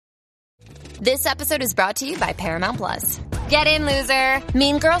This episode is brought to you by Paramount Plus. Get in, loser!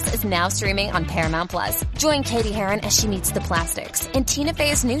 Mean Girls is now streaming on Paramount Plus. Join Katie Heron as she meets the plastics in Tina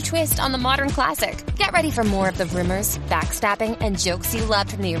Fey's new twist on the modern classic. Get ready for more of the rumors, backstabbing, and jokes you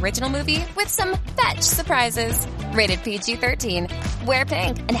loved from the original movie with some fetch surprises. Rated PG-13. Wear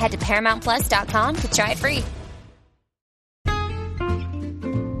pink and head to ParamountPlus.com to try it free.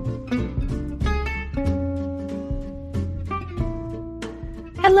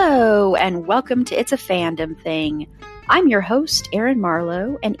 Hello, and welcome to It's a Fandom Thing. I'm your host, Erin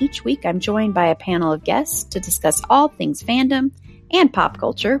Marlowe, and each week I'm joined by a panel of guests to discuss all things fandom and pop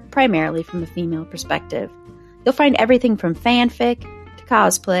culture, primarily from a female perspective. You'll find everything from fanfic, to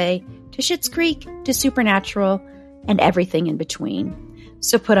cosplay, to Schitt's Creek, to Supernatural, and everything in between.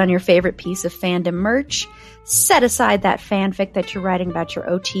 So put on your favorite piece of fandom merch, set aside that fanfic that you're writing about your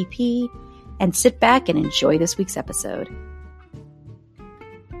OTP, and sit back and enjoy this week's episode.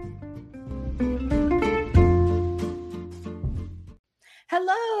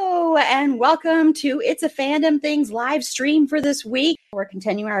 Hello, and welcome to It's a Fandom Things live stream for this week. We're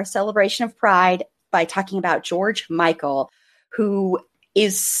continuing our celebration of Pride by talking about George Michael, who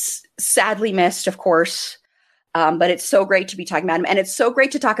is sadly missed, of course, but it's so great to be talking about him. And it's so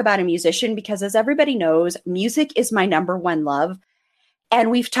great to talk about a musician because, as everybody knows, music is my number one love. And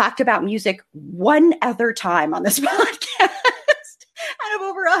we've talked about music one other time on this podcast out of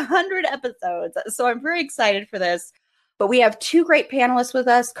over 100 episodes. So I'm very excited for this. But we have two great panelists with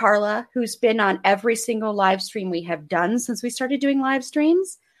us. Carla, who's been on every single live stream we have done since we started doing live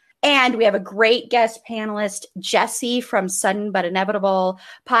streams. And we have a great guest panelist, Jesse from Sudden But Inevitable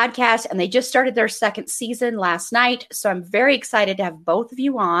podcast. And they just started their second season last night. So I'm very excited to have both of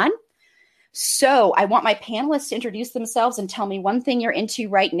you on. So I want my panelists to introduce themselves and tell me one thing you're into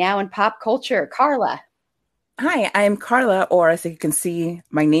right now in pop culture. Carla. Hi, I'm Carla, or as you can see,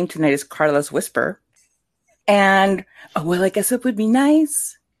 my name tonight is Carla's Whisper. And, I guess it would be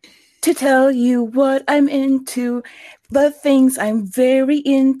nice to tell you what I'm into, the things I'm very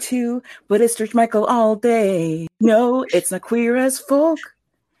into, but it's George Michael all day. No, it's not queer as folk,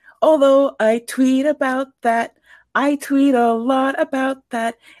 although I tweet about that. I tweet a lot about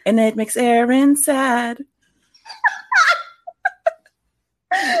that, and it makes Erin sad.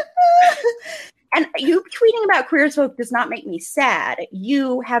 And you tweeting about queer as folk does not make me sad.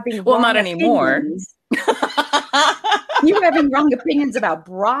 You having not anymore. You having wrong opinions about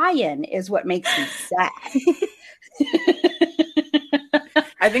Brian is what makes me sad.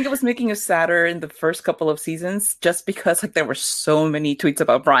 I think it was making you sadder in the first couple of seasons just because there were so many tweets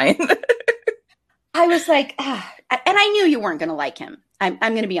about Brian. I was like, and I knew you weren't going to like him. I'm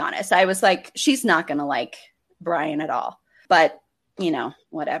going to be honest. I was like, she's not going to like Brian at all. But,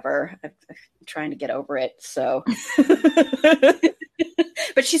 whatever. I'm trying to get over it. So,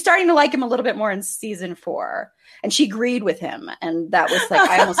 but she's starting to like him a little bit more in season 4. And she agreed with him. And that was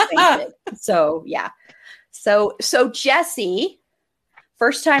I almost fainted. So, yeah. So Jesse,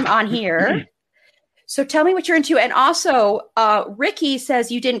 first time on here. So tell me what you're into. And also, Ricky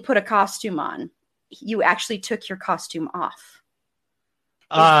says you didn't put a costume on. You actually took your costume off.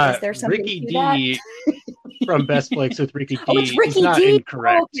 Is there something Ricky to D from Best Flicks with Ricky D. It's Ricky He's not D.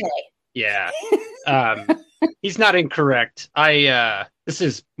 incorrect. Okay. Yeah. He's not incorrect. This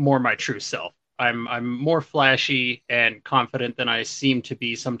is more my true self. I'm more flashy and confident than I seem to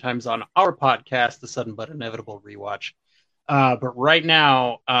be sometimes on our podcast, The Sudden But Inevitable Rewatch. But right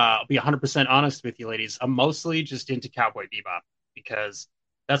now, I'll be 100% honest with you, ladies. I'm mostly just into Cowboy Bebop because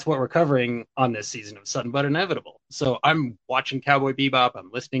that's what we're covering on this season of Sudden But Inevitable. So I'm watching Cowboy Bebop.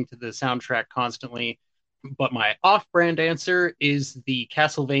 I'm listening to the soundtrack constantly. But my off-brand answer is the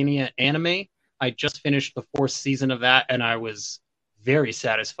Castlevania anime. I just finished the 4th season of that, and I was very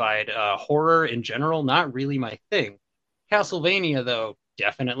satisfied. Horror in general, not really my thing. Castlevania, though,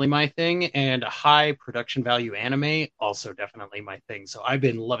 definitely my thing. And high production value anime, also definitely my thing. So I've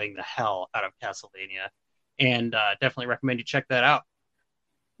been loving the hell out of Castlevania. And definitely recommend you check that out.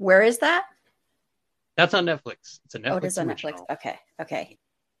 Where is that? That's on Netflix. It's a Netflix. Oh, it is on original. Netflix. Okay.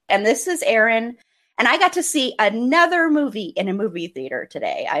 And this is Erin, and I got to see another movie in a movie theater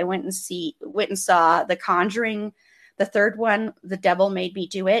today. I went and saw The Conjuring, the 3rd one, The Devil Made Me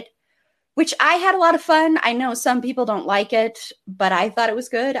Do It, which I had a lot of fun. I know some people don't like it, but I thought it was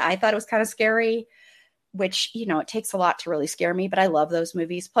good. I thought it was kind of scary, which, it takes a lot to really scare me, but I love those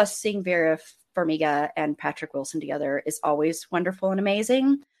movies. Plus, seeing Vera Farmiga and Patrick Wilson together is always wonderful and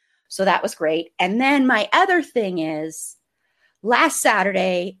amazing. So that was great. And then my other thing is, last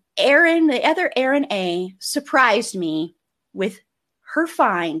Saturday, the other Erin A, surprised me with her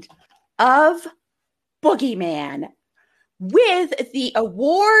find of Boogeyman. with the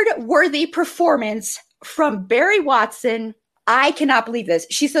award-worthy performance from Barry Watson. I cannot believe this.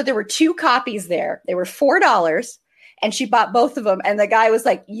 She said there were 2 copies there. They were $4, and she bought both of them. And the guy was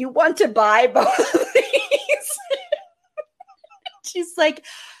like, "You want to buy both of these?" She's like,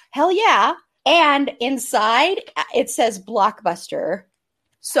 "Hell yeah." And inside, it says Blockbuster.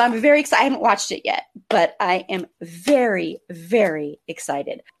 So I'm very excited. I haven't watched it yet, but I am very, very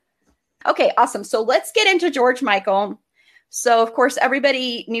excited. Okay, awesome. So let's get into George Michael. So, of course,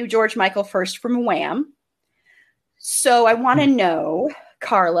 everybody knew George Michael first from Wham. So I want to know,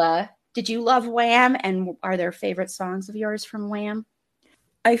 Carla, did you love Wham? And are there favorite songs of yours from Wham?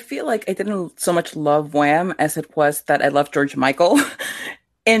 I feel like I didn't so much love Wham as it was that I loved George Michael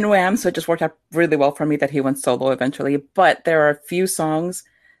in Wham. So it just worked out really well for me that he went solo eventually. But there are a few songs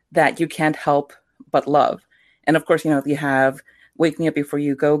that you can't help but love. And of course, you have Wake Me Up Before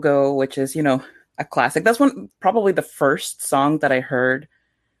You Go Go, which is, a classic. That's probably the first song that I heard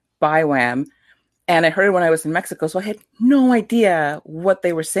by Wham. And I heard it when I was in Mexico, so I had no idea what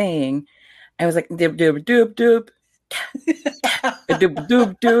they were saying. I was like, doob, doob, doob, doob. Doob,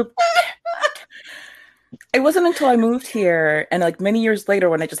 doob, doob. It wasn't until I moved here and like many years later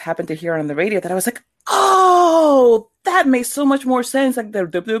when I just happened to hear it on the radio that I was like, oh, that makes so much more sense. Like the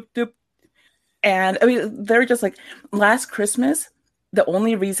doob, doob, doob. And I mean, they're just like, Last Christmas, the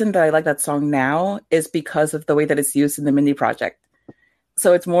only reason that I like that song now is because of the way that it's used in the Mindy Project.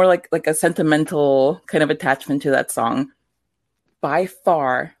 So it's more like a sentimental kind of attachment to that song. By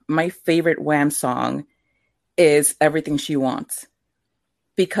far, my favorite Wham song is Everything She Wants.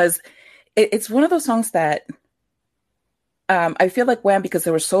 Because it's one of those songs that I feel like Wham, because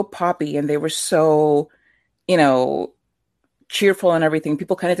they were so poppy and they were so, cheerful and everything,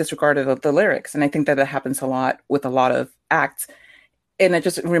 people kind of disregarded the lyrics. And I think that happens a lot with a lot of acts. And it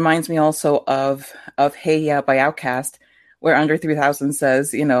just reminds me also of Hey Ya by Outkast, where Andre 3000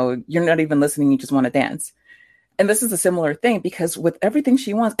 says, you're not even listening, you just want to dance. And this is a similar thing because with Everything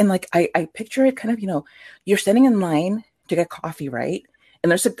She Wants, and like I picture it kind of, you're standing in line to get coffee, right? And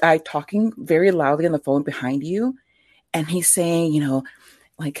there's a guy talking very loudly on the phone behind you. And he's saying,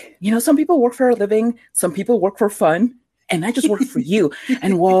 some people work for a living, some people work for fun, and I just work for you.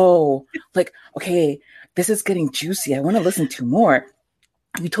 And whoa, like, okay, this is getting juicy. I want to listen to more.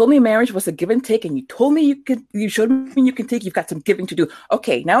 You told me marriage was a give and take, and you told me you showed me you can take, you've got some giving to do.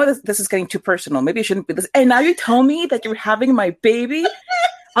 Okay, now this is getting too personal. Maybe I shouldn't be this. And now you tell me that you're having my baby.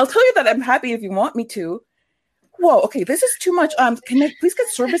 I'll tell you that I'm happy if you want me to. Whoa, okay, this is too much. Can I please get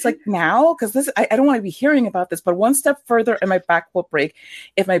service like now? Because I don't want to be hearing about this, but one step further and my back will break.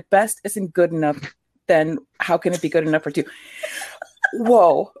 If my best isn't good enough, then how can it be good enough for two?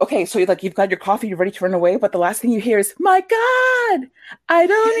 Whoa. Okay, so you've got your coffee, you're ready to run away, but the last thing you hear is, my God, I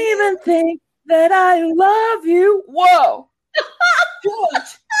don't even think that I love you. Whoa.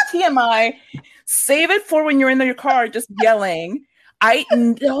 TMI. Save it for when you're in your car just yelling.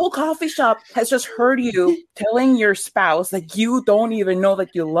 The whole coffee shop has just heard you telling your spouse that you don't even know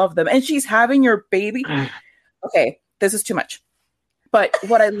that you love them, and she's having your baby. Okay, this is too much. But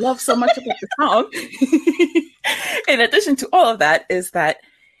what I love so much about the song, in addition to all of that, is that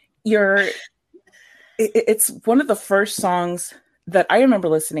it's one of the first songs that I remember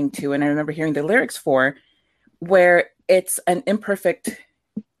listening to and I remember hearing the lyrics for, where it's an imperfect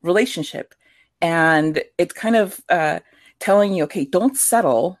relationship. And it's kind of telling you, okay, don't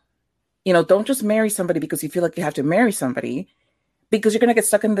settle. Don't just marry somebody because you feel like you have to marry somebody, because you're going to get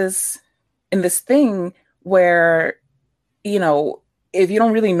stuck in this thing where, if you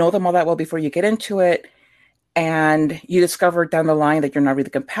don't really know them all that well before you get into it, and you discover down the line that you're not really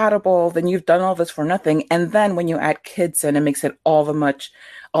compatible, then you've done all this for nothing. And then when you add kids in, it makes it all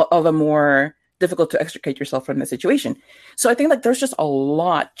the more difficult to extricate yourself from the situation. So I think like there's just a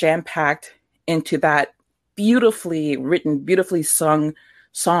lot jam-packed into that beautifully written, beautifully sung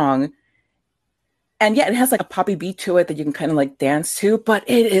song. And yeah, it has like a poppy beat to it that you can kind of like dance to, but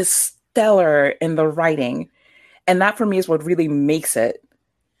it is stellar in the writing. And that for me is what really makes it.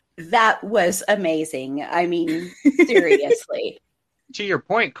 That was amazing. I mean, seriously. To your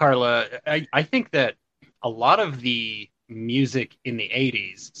point, Carla, I think that a lot of the music in the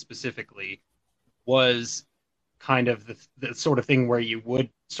 80s specifically was kind of the sort of thing where you would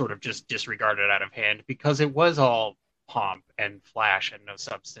sort of just disregard it out of hand because it was all pomp and flash and no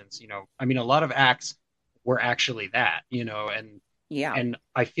substance. I mean, a lot of acts were actually that, and yeah. And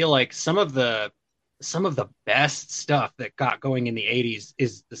I feel like some of the best stuff that got going in the 80s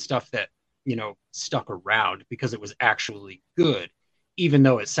is the stuff that, stuck around because it was actually good. Even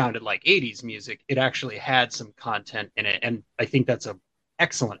though it sounded like 80s music, it actually had some content in it. And I think that's an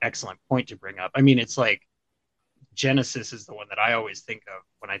excellent point to bring up. I mean, it's like Genesis is the one that I always think of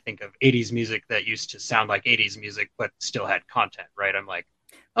when I think of 80s music that used to sound like 80s music, but still had content, right? I'm like,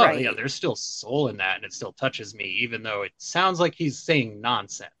 oh, Right. yeah, there's still soul in that, and it still touches me, even though it sounds like he's saying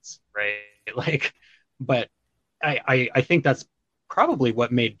nonsense, right? Like, but I think that's probably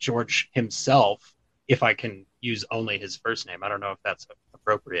what made George himself, if I can use only his first name, I don't know if that's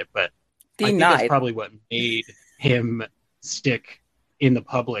appropriate, but I think that's Denied. probably what made him stick in the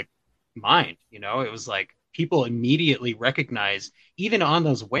public mind. You know, it was like people immediately recognize, even on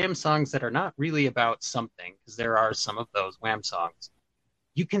those Wham songs that are not really about something, because there are some of those Wham songs,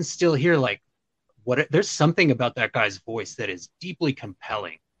 you can still hear like there's something about that guy's voice that is deeply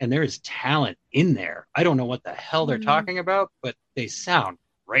compelling, and there is talent in there. I don't know what the hell they're talking about, but they sound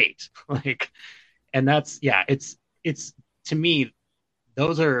great. Like, and that's, yeah, it's to me,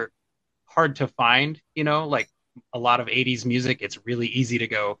 those are hard to find, you know, like a lot of 80s music. It's really easy to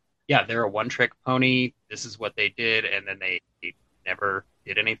go, yeah, they're a one trick pony. This is what they did. And then they never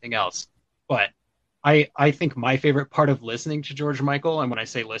did anything else. But I think my favorite part of listening to George Michael, and when I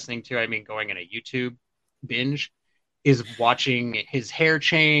say listening to, I mean going in a YouTube binge, is watching his hair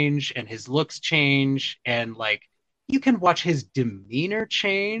change and his looks change. And like, you can watch his demeanor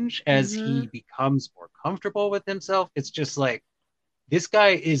change as he becomes more comfortable with himself. It's just like, this guy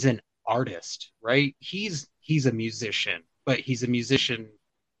is an artist, right? He's a musician, but he's a musician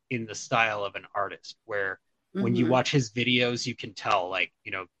in the style of an artist, where when you watch his videos, you can tell, like,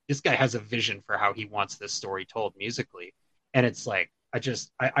 you know, this guy has a vision for how he wants this story told musically. And it's like,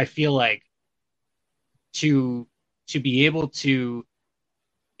 I feel like to be able to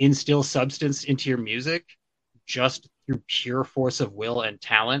instill substance into your music just through pure force of will and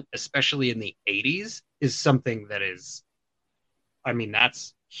talent, especially in the 80s, is something that is, I mean,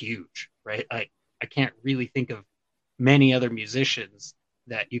 that's huge, right? I can't really think of many other musicians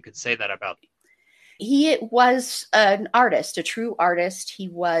that you could say that about. He was an artist, a true artist. He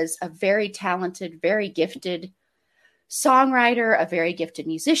was a very talented, very gifted songwriter, a very gifted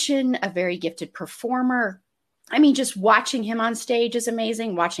musician, a very gifted performer. I mean, just watching him on stage is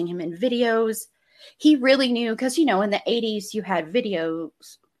amazing. Watching him in videos, he really knew, because, you know, in the 80s, you had videos.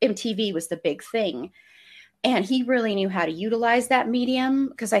 MTV was the big thing. And he really knew how to utilize that medium,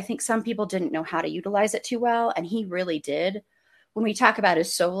 because I think some people didn't know how to utilize it too well. And he really did. When we talk about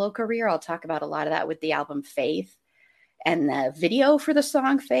his solo career, I'll talk about a lot of that with the album Faith and the video for the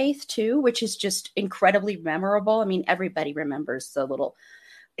song Faith too, which is just incredibly memorable. I mean, everybody remembers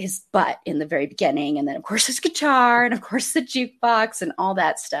his butt in the very beginning. And then of course his guitar, and of course the jukebox and all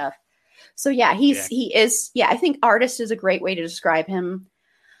that stuff. So yeah, he is. I think artist is a great way to describe him.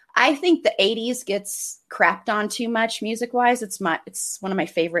 I think the 80s gets crapped on too much music wise. It's one of my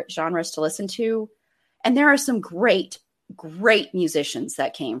favorite genres to listen to. And there are some great musicians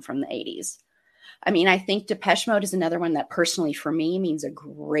that came from the 80s. I mean, I think Depeche Mode is another one that personally for me means a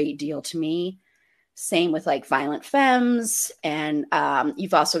great deal to me. Same with like Violent Femmes. And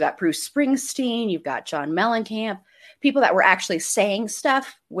you've also got Bruce Springsteen. You've got John Mellencamp. People that were actually saying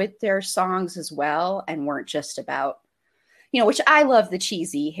stuff with their songs as well, and weren't just about, you know, which I love the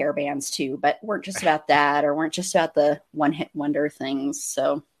cheesy hair bands too, but weren't just about that, or weren't just about the one hit wonder things.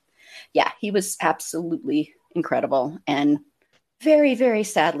 So yeah, he was absolutely incredible and very, very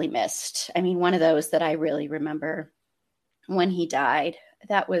sadly missed. I mean, one of those that I really remember when he died.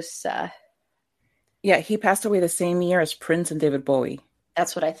 That was Yeah, he passed away the same year as Prince and David Bowie.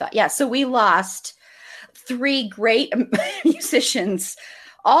 That's what I thought. Yeah, so we lost 3 great musicians,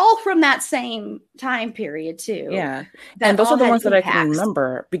 all from that same time period too. Yeah, and those are the ones that I can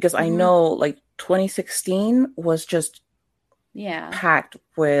remember, because I know like 2016 was just packed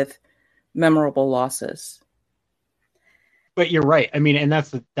with memorable losses. But you're right. I mean, and that's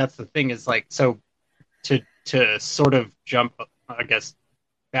the thing, is like, so to sort of jump, I guess,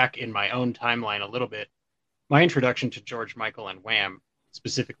 back in my own timeline a little bit, my introduction to George Michael and Wham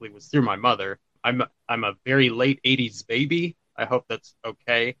specifically was through my mother. I'm a very late 80s baby. I hope that's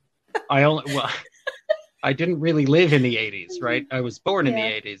okay. I didn't really live in the 80s, right? I was born in the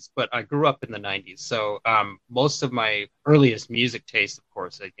 80s, but I grew up in the 90s. So most of my earliest music taste, of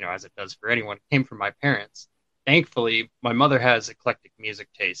course, you know, as it does for anyone, came from my parents. Thankfully, my mother has eclectic music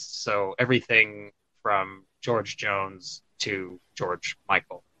tastes. So everything from George Jones to George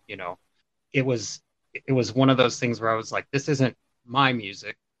Michael, you know, it was one of those things where I was like, this isn't my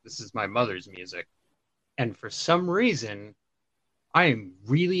music. This is my mother's music. And for some reason, I am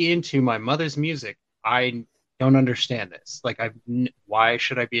really into my mother's music. I don't understand this. Like, why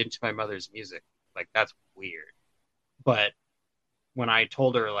should I be into my mother's music? Like, that's weird. But when I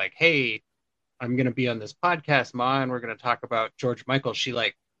told her, like, hey, I'm going to be on this podcast, Ma, and we're going to talk about George Michael, she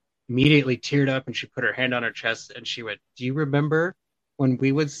like immediately teared up and she put her hand on her chest and she went, "Do you remember when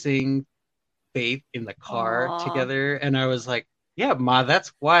we would sing Faith in the car Aw. together?" And I was like, "Yeah, Ma,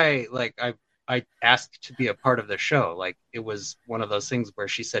 that's why like I asked to be a part of the show." Like it was one of those things where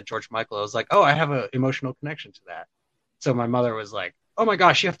she said George Michael. I was like, "Oh, I have an emotional connection to that." So my mother was like, "Oh my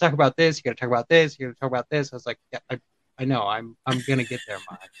gosh, you have to talk about this. You got to talk about this. You got to talk about this." I was like, "Yeah, I know. I'm gonna get there,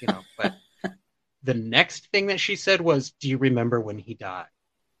 Ma." You know, but the next thing that she said was, "Do you remember when he died?"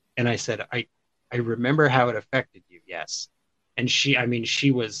 And I said, I remember how it affected you, yes. And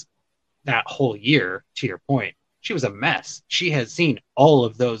she was that whole year, to your point, she was a mess. She had seen all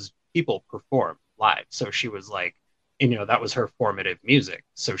of those people perform live. So she was like, and, that was her formative music.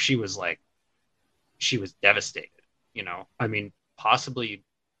 So she was like, she was devastated, possibly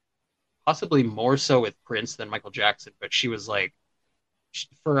more so with Prince than Michael Jackson, but she was like,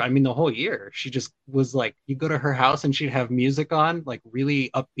 the whole year, she just was like, you go to her house and she'd have music on, like really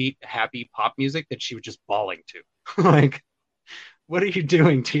upbeat, happy pop music that she was just bawling to. Like, what are you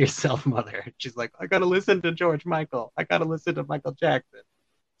doing to yourself, mother? She's like, I gotta listen to George Michael. I gotta listen to Michael Jackson.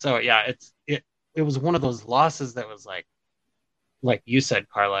 So yeah, it was one of those losses that was like you said,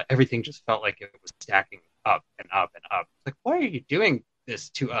 Carla, everything just felt like it was stacking up and up and up. Like, why are you doing this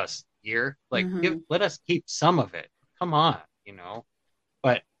to us, year? Like, let us keep some of it. Come on,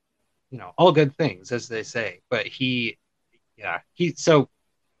 But all good things, as they say. But so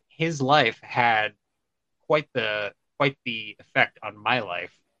his life had quite the effect on my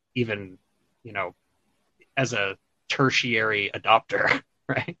life, even as a tertiary adopter,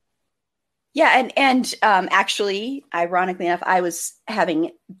 right? Yeah, and actually, ironically enough, I was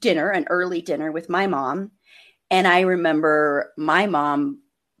having an early dinner with my mom, and I remember my mom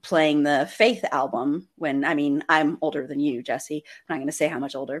playing the Faith album when, I'm older than you, Jesse. I'm not going to say how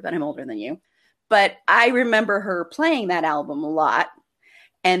much older, but I'm older than you. But I remember her playing that album a lot.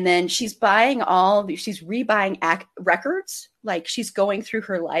 And then she's rebuying records. Like she's going through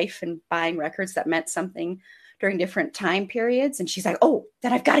her life and buying records that meant something during different time periods. And she's like, oh,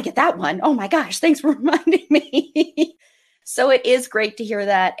 then I've got to get that one. Oh my gosh, thanks for reminding me. So it is great to hear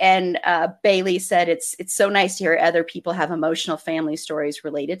that. And Bailey said it's so nice to hear other people have emotional family stories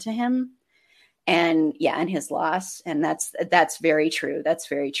related to him. And and his loss. And that's very true. That's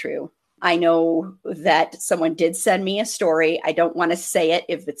very true. I know that someone did send me a story. I don't want to say it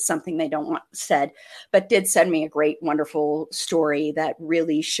if it's something they don't want said, but did send me a great, wonderful story that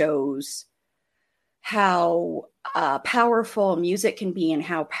really shows how powerful music can be and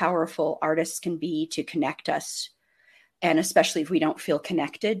how powerful artists can be to connect us. And especially if we don't feel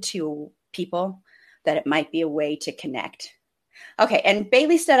connected to people, that it might be a way to connect. Okay. And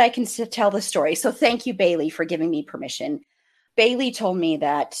Bailey said I can tell the story. So thank you, Bailey, for giving me permission. Bailey told me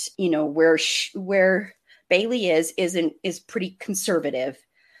that, where Bailey is pretty conservative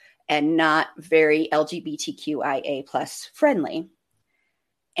and not very LGBTQIA plus friendly.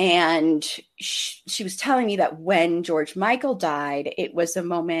 And she was telling me that when George Michael died, it was a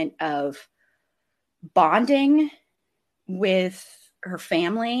moment of bonding with her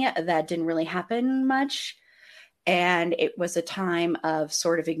family that didn't really happen much. And it was a time of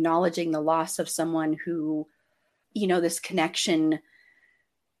sort of acknowledging the loss of someone who, this connection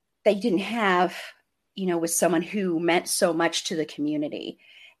they didn't have, with someone who meant so much to the community,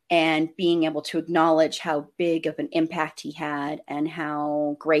 and being able to acknowledge how big of an impact he had and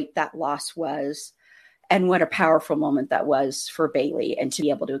how great that loss was, and what a powerful moment that was for Bailey, and to be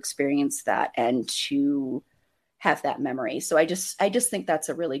able to experience that and to have that memory. So I just think that's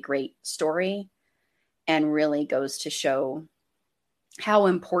a really great story, and really goes to show how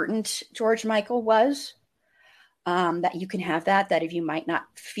important George Michael was. That you can have that if you might not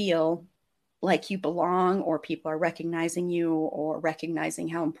feel like you belong, or people are recognizing you, or recognizing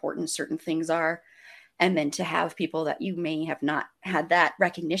how important certain things are. And then to have people that you may have not had that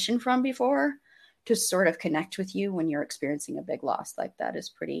recognition from before to sort of connect with you when you're experiencing a big loss like that is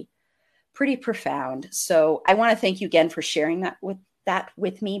pretty profound. So I want to thank you again for sharing that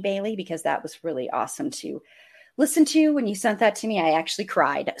with me, Bailey, because that was really awesome to listen to. When you sent that to me, I actually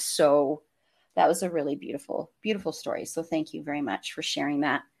cried. So that was a really beautiful, beautiful story. So thank you very much for sharing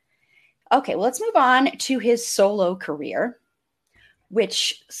that. Okay, well, let's move on to his solo career,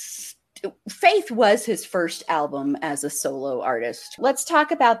 which Faith was his first album as a solo artist. Let's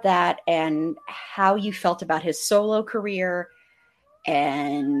talk about that and how you felt about his solo career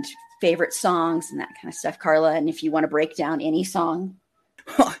and favorite songs and that kind of stuff, Carla. And if you want to break down any song.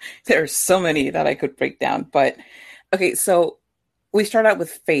 There's so many that I could break down. But okay, so we start out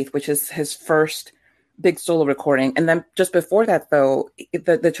with Faith, which is his first big solo recording. And then just before that, though,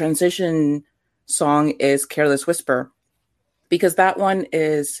 the transition song is Careless Whisper, because that one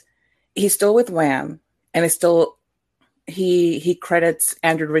is he's still with Wham, and it's still he credits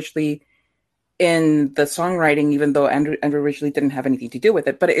Andrew Ridgeley in the songwriting, even though Andrew Ridgeley didn't have anything to do with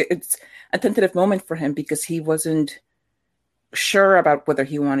it. But it's a tentative moment for him because he wasn't sure about whether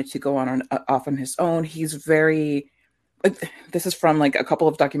he wanted to go off on his own. He's very, this is from like a couple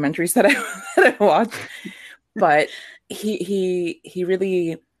of documentaries that I watched, but he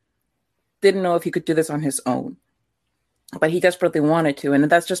really didn't know if he could do this on his own, but he desperately wanted to. And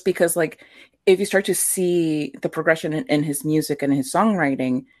that's just because, like, if you start to see the progression in his music and his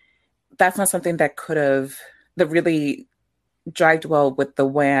songwriting, that's not something that really jived well with the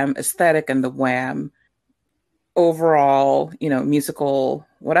Wham aesthetic and the Wham overall, musical,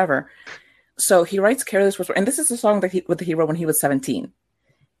 whatever. So he writes Careless Whisper, and this is a song that he wrote when he was 17.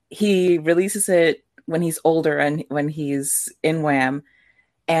 He releases it when he's older and when he's in Wham.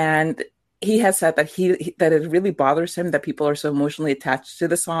 And he has said that that it really bothers him that people are so emotionally attached to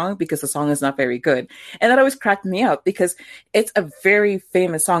the song because the song is not very good. And that always cracked me up because it's a very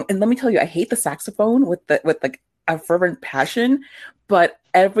famous song. And let me tell you, I hate the saxophone with like a fervent passion, but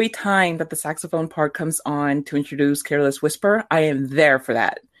every time that the saxophone part comes on to introduce Careless Whisper, I am there for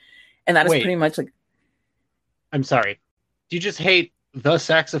that. And that is pretty much like... I'm sorry. Do you just hate the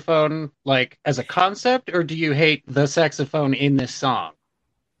saxophone like as a concept, or do you hate the saxophone in this song?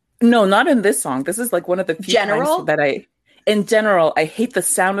 No, not in this song. This is like one of the few times that in general, I hate the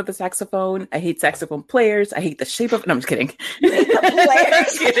sound of the saxophone. I hate saxophone players. I hate the shape of... No, I'm just kidding.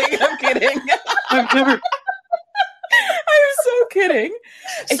 I'm kidding. I've never... I'm so kidding.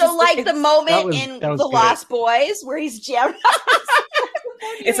 The moment in The good. Lost Boys where he's jamming.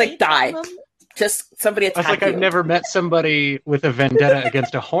 It's like, die. Just somebody attack you. I've never met somebody with a vendetta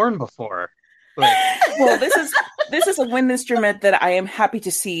against a horn before. But... Well, this is a wind instrument that I am happy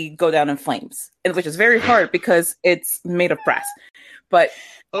to see go down in flames, and which is very hard because it's made of brass. But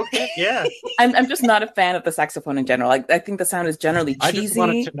okay, yeah, I'm just not a fan of the saxophone in general. I think the sound is generally cheesy. I just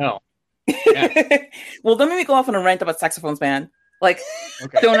wanted to know. Yeah. Well, don't make me go off on a rant about saxophones, man. Like,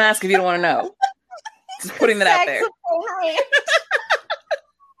 okay. Don't ask if you don't want to know. Just putting that out there.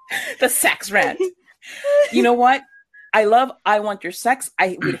 The sax rant. You know what? I love I Want Your Sex.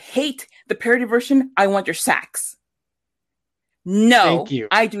 I would hate the parody version, I Want Your Sax. No, thank you.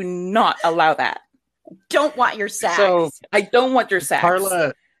 I do not allow that. Don't want your sax. So, I don't want your sax.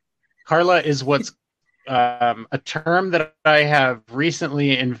 Carla is what's a term that I have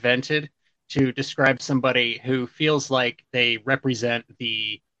recently invented to describe somebody who feels like they represent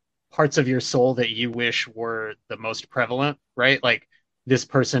the parts of your soul that you wish were the most prevalent, right? Like, this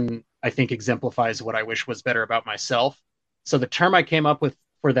person, I think, exemplifies what I wish was better about myself. So the term I came up with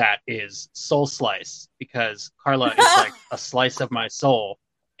for that is soul slice, because Carla is like a slice of my soul.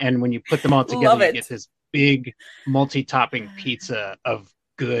 And when you put them all together, you get this big multi-topping pizza of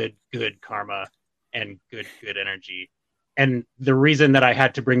good karma and good energy. And the reason that I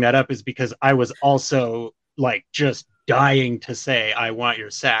had to bring that up is because I was also like just dying to say, I want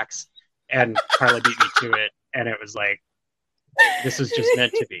your sax. And Carla beat me to it. And it was like, this is just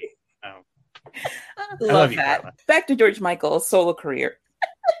meant to be. I love you, that. Carla. Back to George Michael's solo career.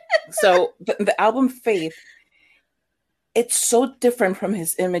 So the album Faith, it's so different from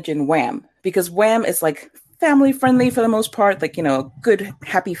his image in Wham, because Wham is like family friendly for the most part, like, good,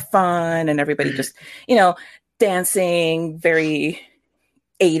 happy fun, and everybody just, dancing, very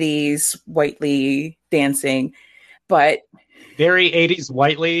 80s whitely dancing. But very 80s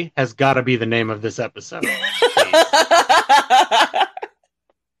whitely has got to be the name of this episode.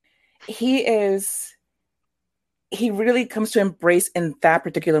 He really comes to embrace in that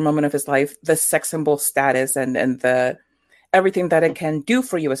particular moment of his life the sex symbol status and the everything that it can do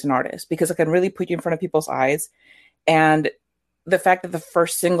for you as an artist, because it can really put you in front of people's eyes. And the fact that the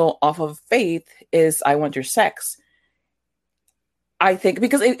first single off of Faith is I Want Your Sex, I think,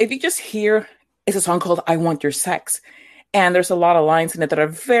 because if you just hear, it's a song called I Want Your Sex, and there's a lot of lines in it that are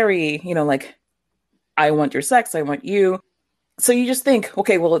very, like, I want your sex, I want you. So you just think,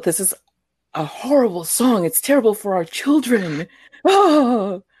 okay, well, this is a horrible song. It's terrible for our children.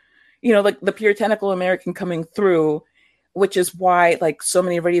 Oh, like the puritanical American coming through, which is why like so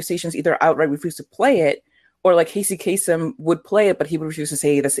many radio stations either outright refuse to play it, or like Casey Kasem would play it, but he would refuse to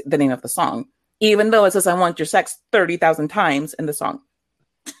say the name of the song, even though it says I want your sex 30,000 times in the song.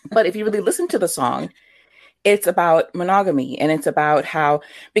 But if you really listen to the song, it's about monogamy, and it's about how,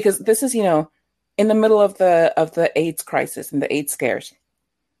 because this is, in the middle of the AIDS crisis and the AIDS scares.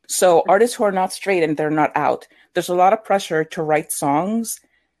 So artists who are not straight and they're not out, there's a lot of pressure to write songs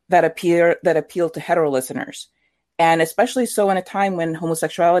that appeal to hetero listeners. And especially so in a time when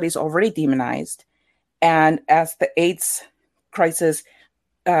homosexuality is already demonized. And as the AIDS crisis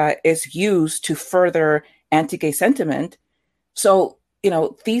is used to further anti-gay sentiment. So,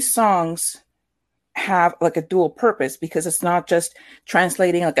 these songs have like a dual purpose, because it's not just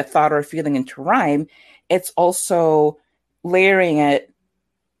translating like a thought or a feeling into rhyme. It's also layering it,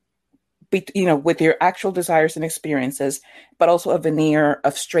 with your actual desires and experiences, but also a veneer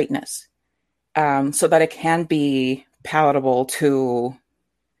of straightness, so that it can be palatable to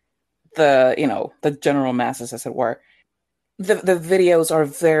the general masses, as it were. The videos are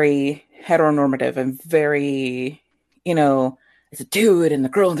very heteronormative and very, it's a dude and the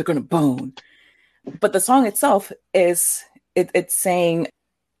girl and they're going to bone. But the song itself it's saying,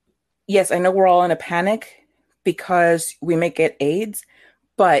 yes, I know we're all in a panic because we may get AIDS,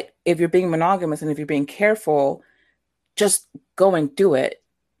 but if you're being monogamous and if you're being careful, just go and do it.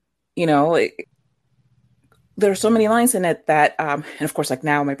 There are so many lines in it that, and of course, like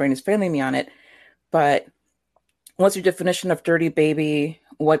now my brain is failing me on it, but what's your definition of dirty baby?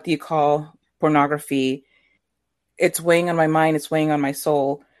 What do you call pornography? It's weighing on my mind. It's weighing on my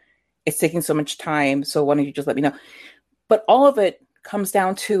soul. It's taking so much time. So why don't you just let me know? But all of it comes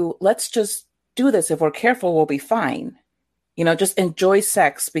down to, let's just do this. If we're careful, we'll be fine. Just enjoy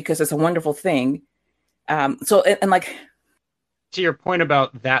sex because it's a wonderful thing. And like, to your point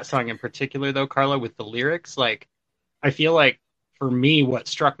about that song in particular, though, Carla, with the lyrics, like, I feel like for me, what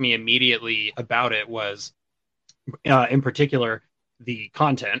struck me immediately about it was, in particular, the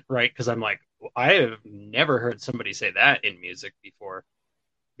content, right? Because I'm like, I have never heard somebody say that in music before,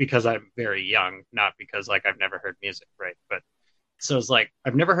 because I'm very young, not because like I've never heard music, right? But so it's like,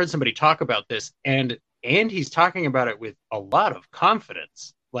 I've never heard somebody talk about this, and he's talking about it with a lot of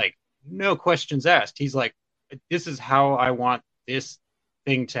confidence, like no questions asked. He's like, this is how I want this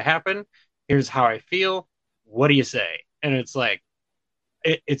thing to happen. Here's how I feel. What do you say? And it's like,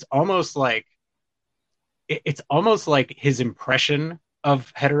 it's almost like his impression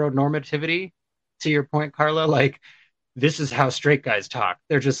of heteronormativity, to your point, Carla. Like, this is how straight guys talk.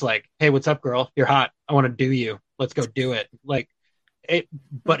 They're just like, hey, what's up, girl? You're hot. I want to do you. Let's go do it. Like it,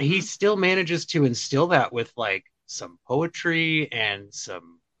 but he still manages to instill that with like some poetry and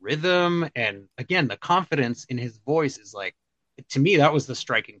some rhythm. And again, the confidence in his voice is like, to me, that was the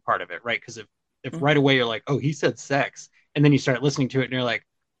striking part of it, right? Because if right away you're like, oh, he said sex, and then you start listening to it and you're like,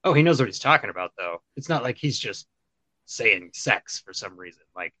 oh, he knows what he's talking about, though. It's not like he's just saying sex for some reason.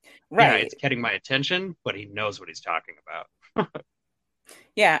 Like, right. Yeah, it's getting my attention, but he knows what he's talking about.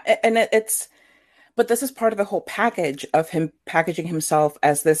 Yeah, and but this is part of the whole package of him packaging himself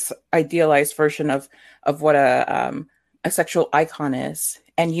as this idealized version of what a sexual icon is,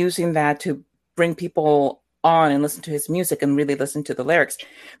 and using that to bring people on and listen to his music and really listen to the lyrics.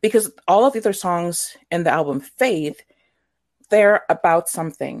 Because all of the other songs in the album Faith, they're about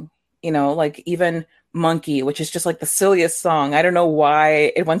something, like even Monkey, which is just like the silliest song. I don't know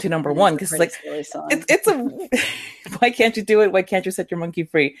why it went to number one, because like it's a why can't you do it? Why can't you set your monkey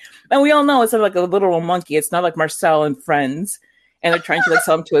free? And we all know it's not like a literal monkey. It's not like Marcel and Friends and they're trying to like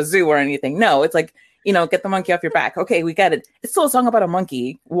sell him to a zoo or anything. No, it's like, get the monkey off your back. Okay, we get it. It's still a song about a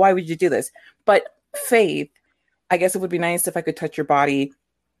monkey. Why would you do this? But Faith, I guess it would be nice if I could touch your body.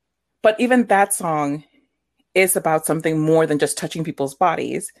 But even that song is about something more than just touching people's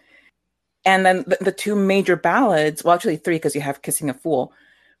bodies. And then the two major ballads, well, actually three, because you have Kissing a Fool,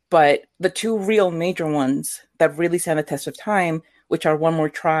 but the two real major ones that really stand the test of time, which are One More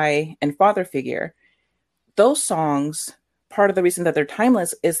Try and Father Figure, those songs, part of the reason that they're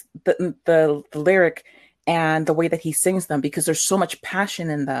timeless is the lyric and the way that he sings them, because there's so much passion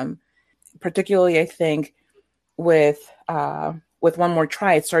in them. Particularly, I think, with One More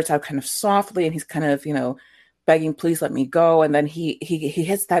Try, it starts out kind of softly and he's kind of, begging, please let me go. And then he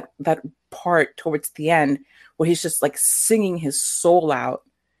hits that part towards the end where he's just like singing his soul out.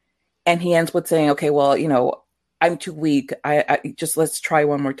 And he ends with saying, okay, well, I'm too weak. I just, let's try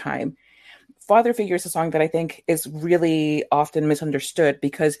one more time. Father Figure is a song that I think is really often misunderstood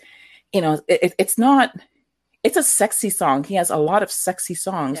because, it's a sexy song. He has a lot of sexy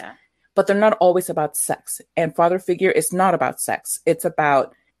songs, yeah, but they're not always about sex. And Father Figure is not about sex. It's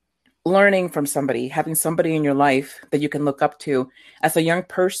about learning from somebody, having somebody in your life that you can look up to as a young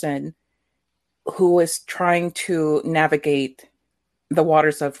person who is trying to navigate the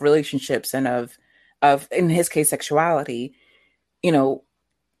waters of relationships and of in his case, sexuality.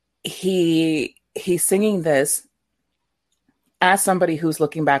 He's singing this as somebody who's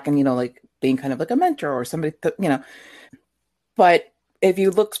looking back and, like being kind of like a mentor or somebody, but if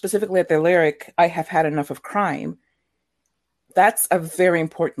you look specifically at the lyric, I have had enough of crime, that's a very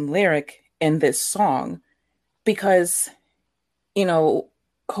important lyric in this song because,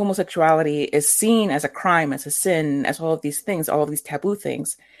 homosexuality is seen as a crime, as a sin, as all of these things, all of these taboo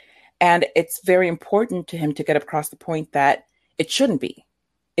things. And it's very important to him to get across the point that it shouldn't be.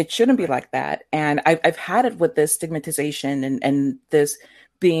 It shouldn't be like that. And I've had it with this stigmatization and this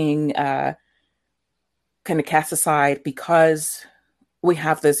being kind of cast aside because we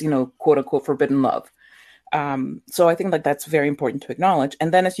have this, quote unquote, forbidden love. So I think like that's very important to acknowledge.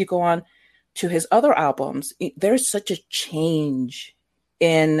 And then as you go on to his other albums, there's such a change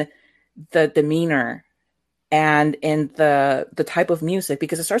in the demeanor and in the type of music,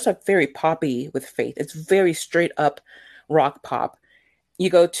 because it starts off very poppy with Faith. It's very straight up rock pop. You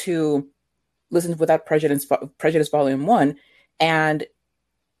go to Listen Without Prejudice Volume 1, and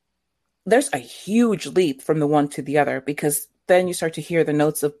there's a huge leap from the one to the other, because then you start to hear the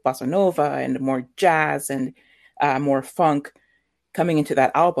notes of bossa nova and more jazz and more funk coming into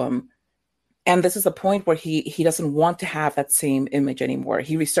that album. And this is the point where he doesn't want to have that same image anymore.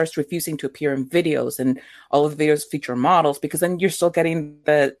 He starts refusing to appear in videos, and all of the videos feature models, because then you're still getting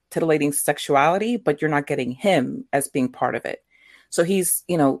the titillating sexuality, but you're not getting him as being part of it. So he's,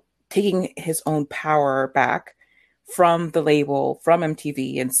 taking his own power back from the label, from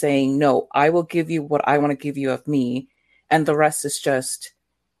MTV, and saying, no, I will give you what I want to give you of me. And the rest is just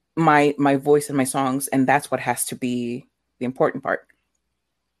my voice and my songs. And that's what has to be the important part.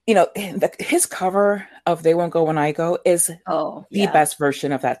 His cover of They Won't Go When I Go is the best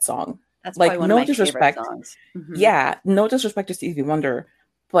version of that song. That's like one no of my disrespect. favorite songs. Mm-hmm. Yeah, no disrespect to Stevie Wonder,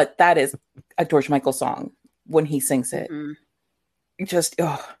 but that is a George Michael song when he sings it. Mm-hmm. Just,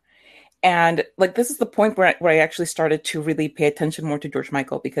 and like, this is the point where I actually started to really pay attention more to George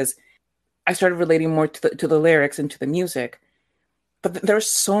Michael, because I started relating more to the lyrics and to the music. But there's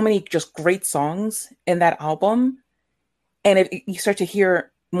so many just great songs in that album, and you start to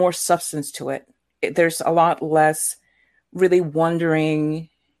hear more substance to it. There's a lot less really wondering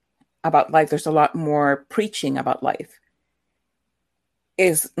about life. There's a lot more preaching about life,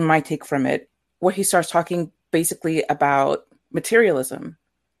 is my take from it, where he starts talking basically about materialism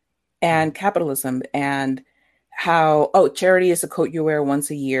and capitalism, and how, charity is a coat you wear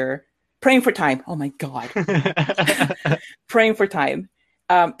once a year. Praying for time. Oh my God. Praying for time.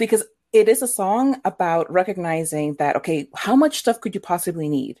 Because it is a song about recognizing that, okay, how much stuff could you possibly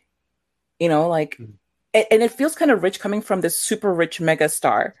need? And it feels kind of rich coming from this super rich mega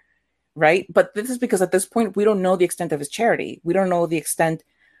star, right? But this is because at this point, we don't know the extent of his charity. We don't know the extent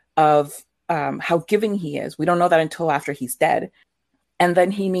of how giving he is. We don't know that until after he's dead. And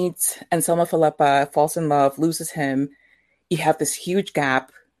then he meets Anselmo Falepa, falls in love, loses him. You have this huge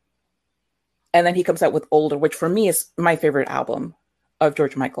gap. And then he comes out with Older, which for me is my favorite album of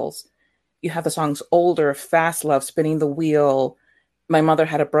George Michael's. You have the songs Older, Fast Love, Spinning the Wheel, My Mother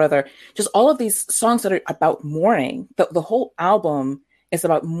Had a Brother. Just all of these songs that are about mourning. The whole album is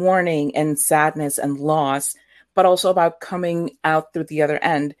about mourning and sadness and loss, but also about coming out through the other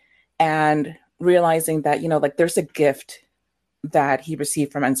end and realizing that, there's a gift that he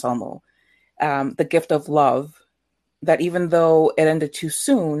received from Anselmo, the gift of love, that even though it ended too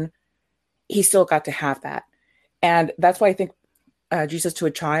soon, he still got to have that. And that's why I think Jesus to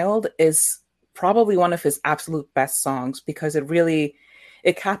a Child is probably one of his absolute best songs, because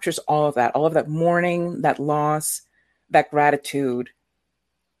it captures all of that mourning, that loss, that gratitude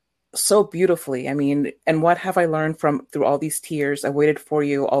so beautifully. I mean, and what have I learned through all these tears? I waited for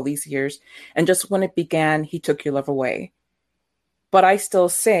you all these years. And just when it began, he took your love away. But I still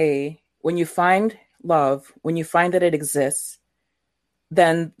say, when you find love, when you find that it exists,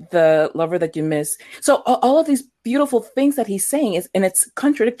 then the lover that you miss. So all of these beautiful things that he's saying and it's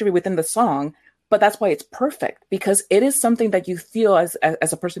contradictory within the song, but that's why it's perfect, because it is something that you feel as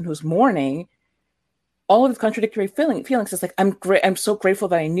a person who's mourning. All of the contradictory feelings. It's like, I'm so grateful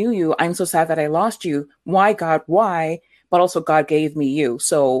that I knew you. I'm so sad that I lost you. Why, God? Why? But also God gave me you.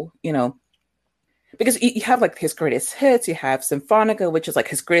 So, because you have like his greatest hits, you have Symphonica, which is like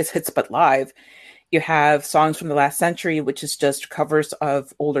his greatest hits, but live. You have Songs from the Last Century, which is just covers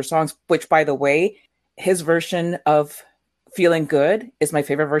of older songs, which, by the way, his version of Feeling Good is my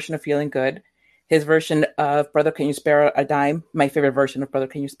favorite version of Feeling Good. His version of Brother, Can You Spare a Dime? My favorite version of Brother,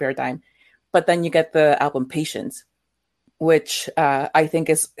 Can You Spare a Dime? But then you get the album Patience, which I think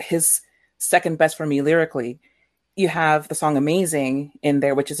is his second best for me lyrically. You have the song Amazing in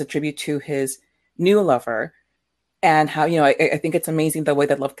there, which is a tribute to his new lover, and how, I think it's amazing the way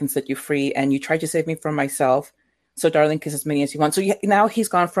that love can set you free. And you tried to save me from myself, so darling, kiss as many as you want. So now he's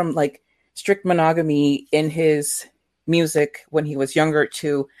gone from like strict monogamy in his music when he was younger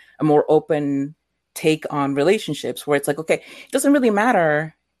to a more open take on relationships, where it's like, okay, it doesn't really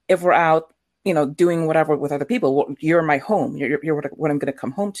matter if we're out doing whatever with other people. Well, you're my home. You're what I'm going to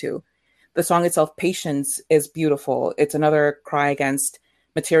come home to. The song itself, Patience, is beautiful. It's another cry against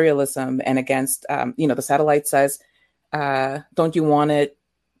materialism and against, the satellite says, don't you want it?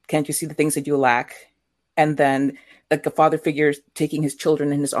 Can't you see the things that you lack? And then like a father figure taking his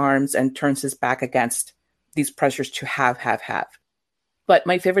children in his arms and turns his back against these pressures to have. But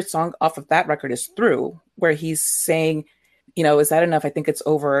my favorite song off of that record is Through, where he's saying, is that enough? I think it's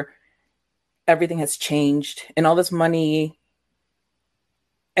over. Everything has changed. And all this money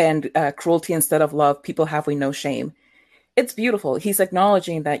and cruelty instead of love, people have we no shame. It's beautiful. He's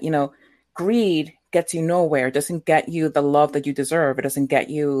acknowledging that, greed gets you nowhere. It doesn't get you the love that you deserve. It doesn't get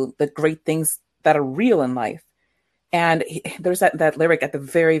you the great things that are real in life. And there's that lyric at the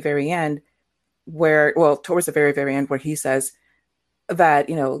very, very end towards the very, very end, where he says that,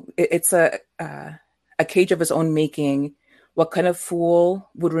 it's a cage of his own making. What kind of fool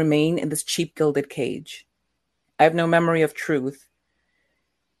would remain in this cheap gilded cage? I have no memory of truth.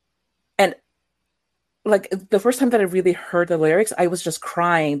 And like the first time that I really heard the lyrics, I was just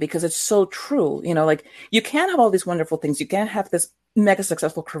crying because it's so true. Like you can't have all these wonderful things. You can't have this mega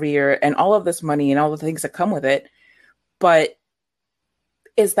successful career and all of this money and all the things that come with it. But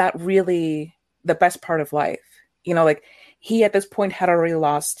is that really the best part of life? Like he at this point had already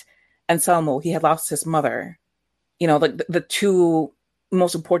lost Anselmo. He had lost his mother. Like the two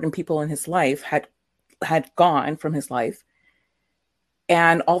most important people in his life had gone from his life.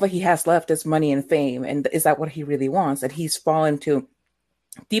 And all that he has left is money and fame. And is that what he really wants? And he's fallen to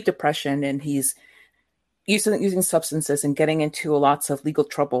deep depression, and he's using substances and getting into lots of legal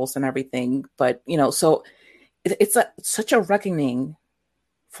troubles and everything. But, so it's such a reckoning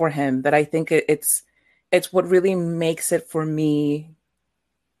for him that I think it's what really makes it for me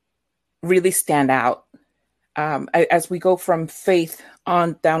really stand out. As we go from Faith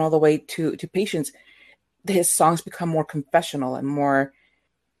on down all the way to Patience, his songs become more confessional and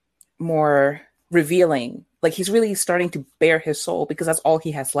more revealing. Like he's really starting to bare his soul because that's all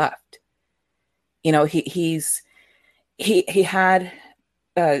he has left. He had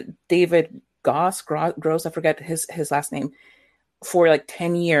David Gross, I forget his last name, for like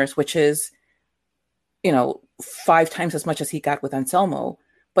 10 years, which is 5 times as much as he got with Anselmo.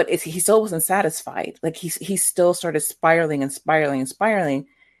 But he still wasn't satisfied. Like he still started spiraling.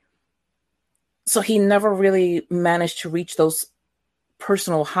 So he never really managed to reach those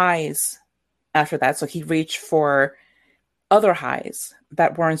personal highs after that. So he reached for other highs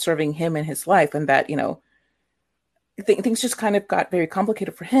that weren't serving him in his life, and that, things just kind of got very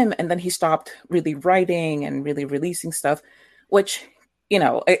complicated for him. And then he stopped really writing and really releasing stuff, which,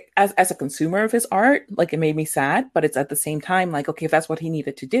 as a consumer of his art, like it made me sad, but it's at the same time like, okay, if that's what he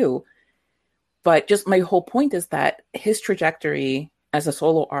needed to do. But just my whole point is that his trajectory as a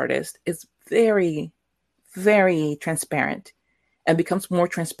solo artist is very, very transparent, and becomes more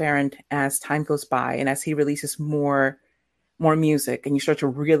transparent as time goes by and as he releases more music, and you start to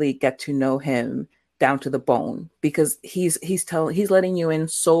really get to know him down to the bone, because he's letting you in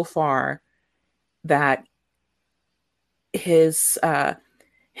so far that his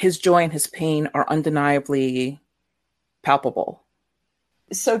joy and his pain are undeniably palpable.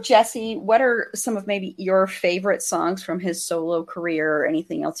 So Jesse, what are some of maybe your favorite songs from his solo career, or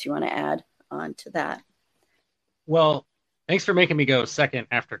anything else you want to add on to that? Well, thanks for making me go second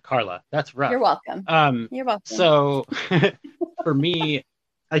after Carla. That's rough. You're welcome. You're welcome. So for me,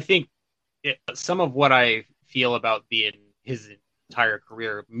 I think some of what I feel about his entire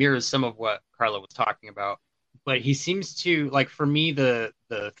career mirrors some of what Carla was talking about. But he seems to, like, for me, the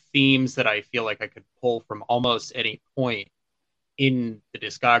themes that I feel like I could pull from almost any point in the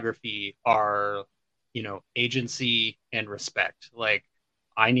discography are, agency and respect. Like,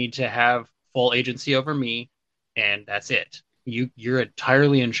 I need to have full agency over me, and that's it. You're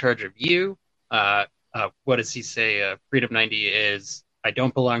entirely in charge of you. What does he say? Freedom 90 is, I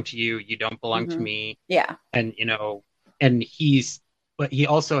don't belong to you. You don't belong to me. Yeah. And, but he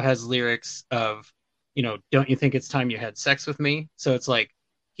also has lyrics of, don't you think it's time you had sex with me? So it's like,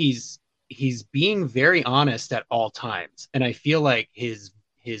 he's being very honest at all times. And I feel like his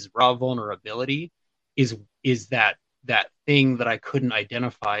raw vulnerability is that thing that I couldn't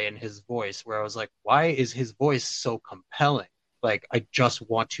identify in his voice, where I was like, why is his voice so compelling? Like, I just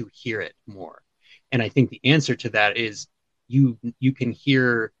want to hear it more. And I think the answer to that is you can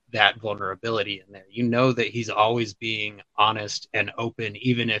hear that vulnerability in there. That he's always being honest and open,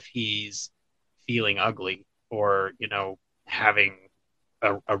 even if he's feeling ugly or, having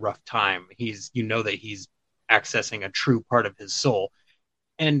a rough time. That he's accessing a true part of his soul.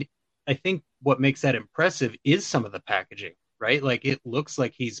 And I think what makes that impressive is some of the packaging, right? Like it looks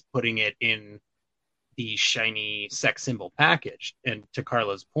like he's putting it in the shiny sex symbol package. And to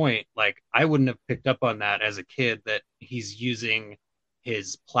Carla's point, like I wouldn't have picked up on that as a kid, that he's using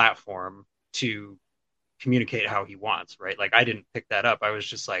his platform to communicate how he wants, right? Like I didn't pick that up. I was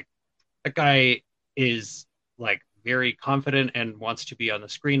just like, that guy is like very confident and wants to be on the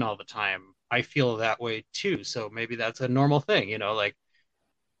screen all the time. I feel that way too. So maybe that's a normal thing, you know, like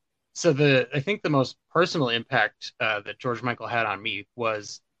so I think the most personal impact that George Michael had on me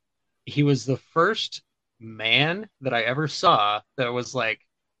was he was the first man that I ever saw that was like,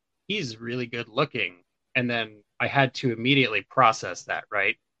 he's really good looking. And then I had to immediately process that,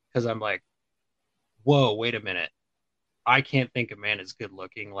 right? Because I'm like, whoa, wait a minute. I can't think a man is good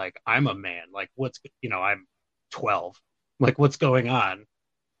looking. Like, I'm a man. Like, I'm 12. Like, what's going on?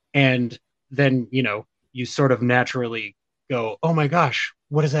 And then, you sort of naturally go, oh my gosh,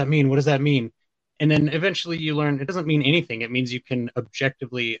 what does that mean? What does that mean? And then eventually you learn it doesn't mean anything. It means you can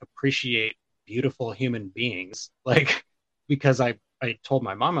objectively appreciate beautiful human beings. Like, because I told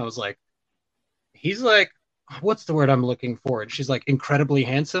my mom, I was like, he's like, what's the word I'm looking for? And she's like, incredibly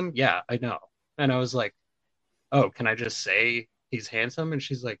handsome. Yeah, I know. And I was like, oh, can I just say he's handsome? And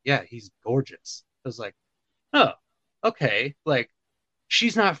she's like, yeah, he's gorgeous. I was like, oh, okay. Like,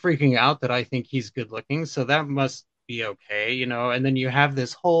 she's not freaking out that I think he's good looking. So that must be okay, And then you have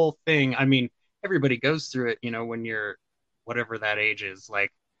this whole thing. I mean, everybody goes through it, when you're whatever that age is,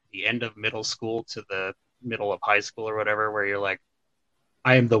 like the end of middle school to the middle of high school or whatever, where you're like,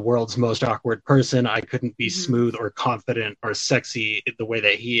 I am the world's most awkward person. I couldn't be smooth or confident or sexy the way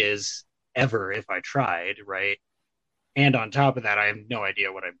that he is ever if I tried, right? And on top of that, I have no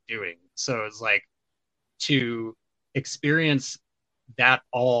idea what I'm doing. So it's like to experience that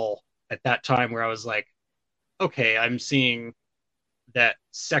all at that time where I was like, okay, I'm seeing that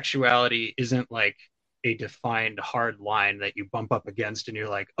sexuality isn't like a defined hard line that you bump up against and you're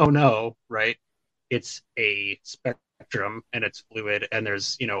like, oh no, right? It's a spectrum and it's fluid and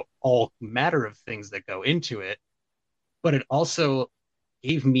there's, all matter of things that go into it. But it also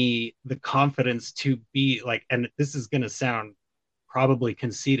gave me the confidence to be like, and this is going to sound probably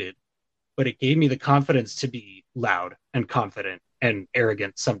conceited, but it gave me the confidence to be loud and confident and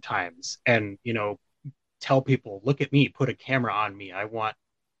arrogant sometimes. And, tell people, look at me, put a camera on me. I want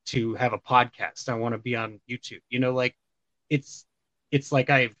to have a podcast. I want to be on YouTube. Like it's like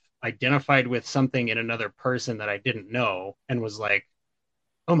I've identified with something in another person that I didn't know and was like,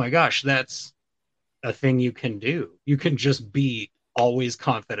 oh my gosh, that's a thing you can do. You can just be always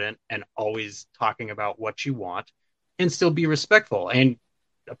confident and always talking about what you want and still be respectful. And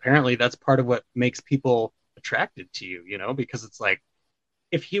apparently that's part of what makes people attracted to you, because it's like,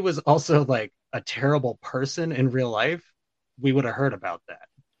 if he was also like a terrible person in real life, we would have heard about that.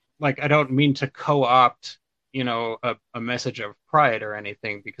 Like, I don't mean to co-opt, a message of pride or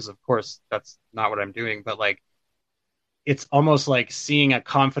anything, because of course that's not what I'm doing. But like, it's almost like seeing a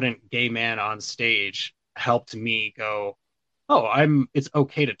confident gay man on stage helped me go, oh, it's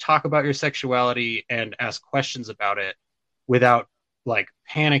okay to talk about your sexuality and ask questions about it without like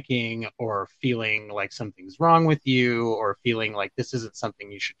panicking or feeling like something's wrong with you or feeling like this isn't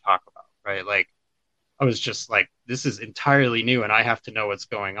something you should talk about, right? Like, I was just like, this is entirely new and I have to know what's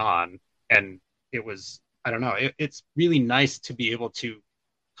going on. And it was, I don't know, it's really nice to be able to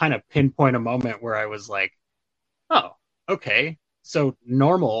kind of pinpoint a moment where I was like, oh, okay, so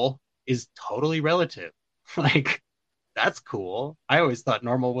normal is totally relative. Like, that's cool. I always thought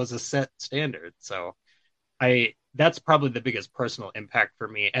normal was a set standard. So that's probably the biggest personal impact for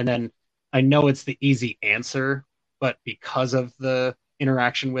me. And then I know it's the easy answer, but because of the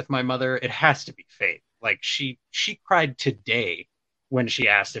interaction with my mother, it has to be Faith. Like she cried today when she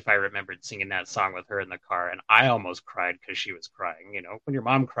asked if I remembered singing that song with her in the car. And I almost cried because she was crying. When your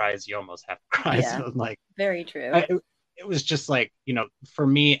mom cries, you almost have to cry. Yeah, so like, very true. It was just like, for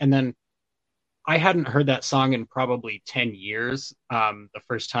me. And then I hadn't heard that song in probably 10 years. The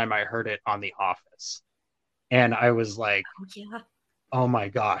first time I heard it on The Office. And I was like, oh, yeah. Oh my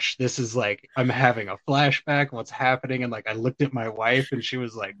gosh, this is like, I'm having a flashback. What's happening? And like, I looked at my wife and she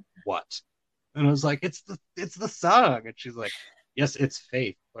was like, what? And I was like, it's the song. And she's like, yes, it's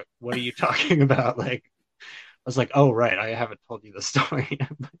Faith. What are you talking about? Like, I was like, oh, right. I haven't told you the story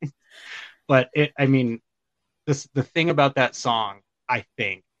yet. But the thing about that song, I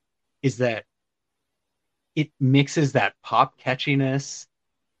think, is that it mixes that pop catchiness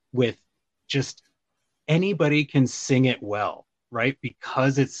with just anybody can sing it well, right?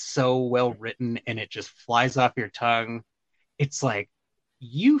 Because it's so well written and it just flies off your tongue. It's like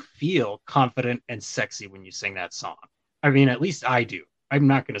you feel confident and sexy when you sing that song. I mean, at least I do. I'm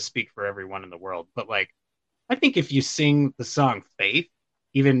not going to speak for everyone in the world, but like I think if you sing the song Faith,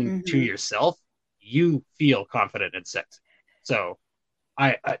 even to yourself, you feel confident and sexy. So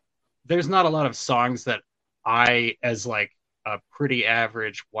I there's not a lot of songs that I, as like a pretty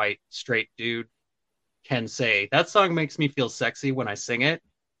average white straight dude, can say that song makes me feel sexy when I sing it,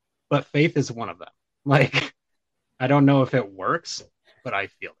 but Faith is one of them. Like, I don't know if it works, but I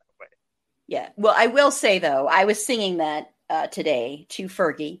feel that way. Yeah. Well, I will say though, I was singing that today to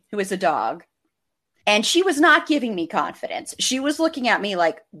Fergie, who is a dog, and she was not giving me confidence. She was looking at me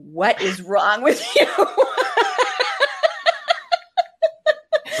like, "What is wrong with you?"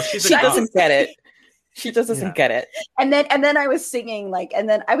 She doesn't get it. She just doesn't get it. And then I was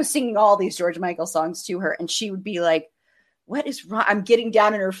singing all these George Michael songs to her, and she would be like, "What is wrong?" I'm getting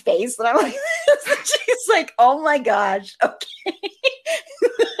down in her face, and I'm like, she's like, "Oh my gosh, okay."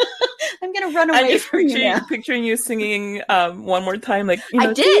 I'm gonna run away from you now. Picturing you singing one more time, like, you know,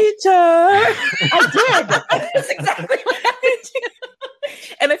 I did. Teacher. I did. That's exactly what I did.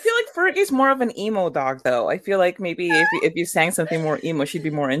 And I feel like Fergie's more of an emo dog, though. I feel like maybe if you sang something more emo, she'd be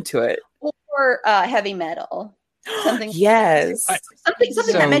more into it. Or heavy metal. Something. Yes. Something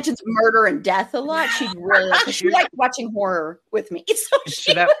that mentions murder and death a lot. She'd really like. She liked watching horror with me.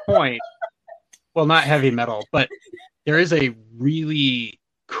 To that point, well, not heavy metal, but there is a really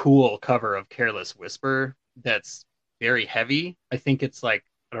cool cover of Careless Whisper that's very heavy. I think it's like,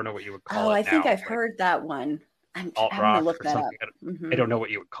 I don't know what you would call it. I think I've like heard that one. I'm alt gonna rock look or that something. up. I don't know what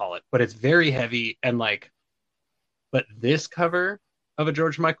you would call it, but it's very heavy and like. But this cover of a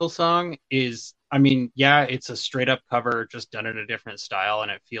George Michael song is, I mean, yeah, it's a straight up cover, just done in a different style, and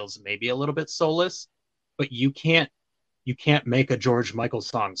it feels maybe a little bit soulless. But you can't make a George Michael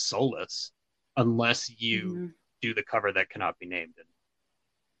song soulless unless you do the cover that cannot be named.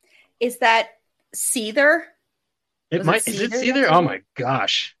 Is that Seether? Is it Seether? Oh my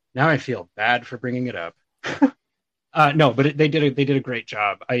gosh! Now I feel bad for bringing it up. No, but they did a great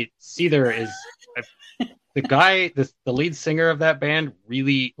job. Seether is the guy, the lead singer of that band,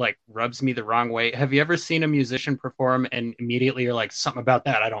 really like rubs me the wrong way. Have you ever seen a musician perform and immediately you're like, something about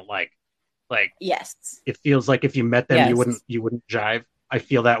that I don't like? Like, yes, it feels like if you met them, you wouldn't jive. I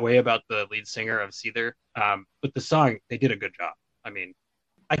feel that way about the lead singer of Seether. But the song, they did a good job. I mean,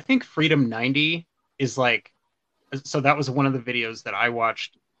 I think Freedom 90 is like, so that was one of the videos that I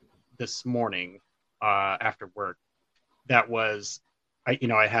watched this morning after work. That was, I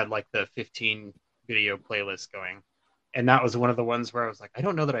had like the 15 video playlist going, and that was one of the ones where I was like, I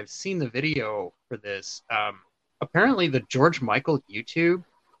don't know that I've seen the video for this. Apparently the George Michael YouTube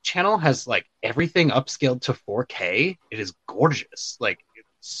channel has like everything upscaled to 4K. It is gorgeous, like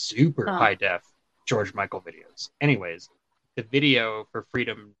super high def George Michael videos. Anyways, the video for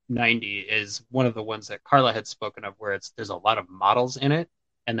Freedom 90 is one of the ones that Carla had spoken of, where there's a lot of models in it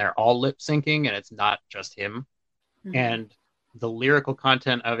and they're all lip syncing and it's not just him. And the lyrical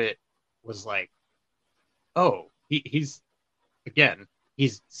content of it was like, oh, he's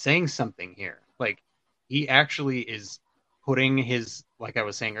saying something here. Like, he actually is putting his, like I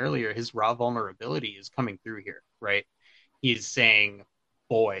was saying earlier, his raw vulnerability is coming through here, right? He's saying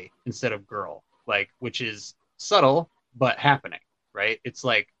boy instead of girl, like, which is subtle, but happening, right? It's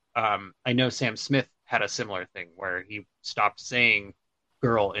like, I know Sam Smith had a similar thing where he stopped saying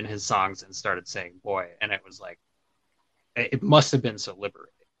girl in his songs and started saying boy. And it was like, it must have been so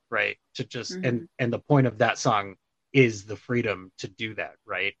liberating, right? To just, and the point of that song is the freedom to do that,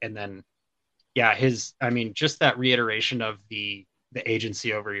 right? And then, yeah, just that reiteration of the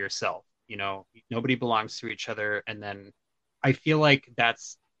agency over yourself, nobody belongs to each other. And then I feel like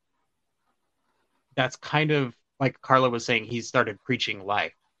that's kind of like Carla was saying, he started preaching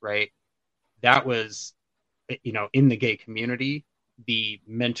life, right? That was, in the gay community, the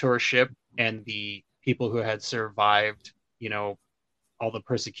mentorship and the people who had survived, all the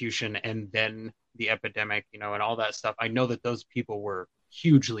persecution and then the epidemic, and all that stuff. I know that those people were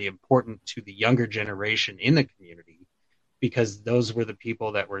hugely important to the younger generation in the community, because those were the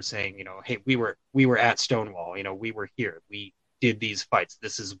people that were saying, hey, we were at Stonewall, we were here, we did these fights.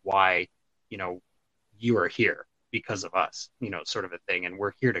 This is why, you are here because of us, sort of a thing. And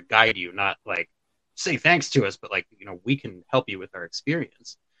we're here to guide you, not like say thanks to us, but like, we can help you with our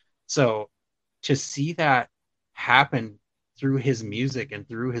experience. So to see that happen through his music and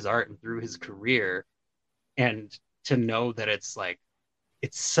through his art and through his career, and to know that it's like,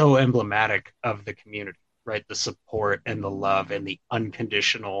 it's so emblematic of the community, right? The support and the love and the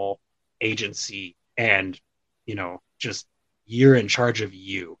unconditional agency, and, just you're in charge of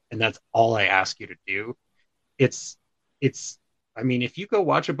you. And that's all I ask you to do. It's, I mean, if you go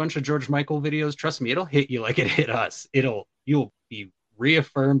watch a bunch of George Michael videos, trust me, it'll hit you like it hit us. You'll be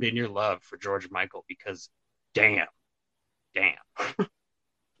reaffirmed in your love for George Michael, because damn.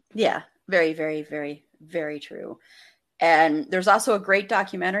 Yeah, very, very, very, very true. And there's also a great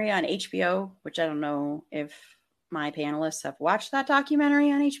documentary on HBO, which I don't know if my panelists have watched that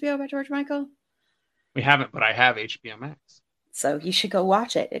documentary on HBO by George Michael. We haven't, but I have HBO Max. So you should go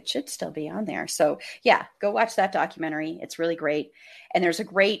watch it. It should still be on there. So yeah, go watch that documentary. It's really great. And there's a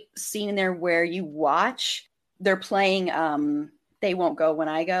great scene in there where you watch, they're playing They Won't Go When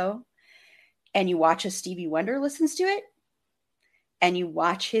I Go. And you watch as Stevie Wonder listens to it. And you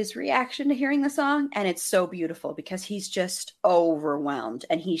watch his reaction to hearing the song. And it's so beautiful because he's just overwhelmed.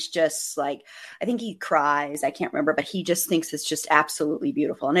 And he's just like, I think he cries. I can't remember, but he just thinks it's just absolutely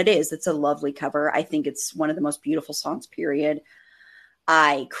beautiful. And it is. It's a lovely cover. I think it's one of the most beautiful songs, period.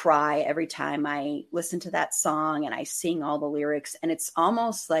 I cry every time I listen to that song and I sing all the lyrics. And it's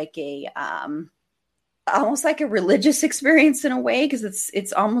almost like a religious experience in a way, because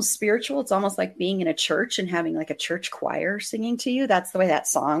it's almost spiritual. It's almost like being in a church and having like a church choir singing to you. That's the way that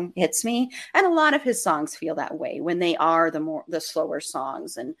song hits me. And a lot of his songs feel that way when they are the slower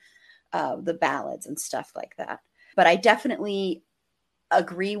songs and the ballads and stuff like that. But I definitely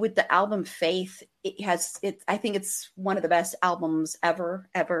agree with the album Faith. I think it's one of the best albums ever,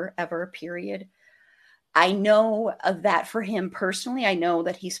 period. I know of that for him personally. I know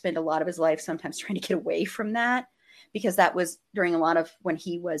that he spent a lot of his life sometimes trying to get away from that, because that was during a lot of when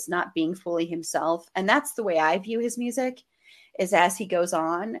he was not being fully himself. And that's the way I view his music, is as he goes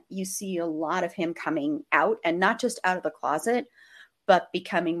on, you see a lot of him coming out, and not just out of the closet, but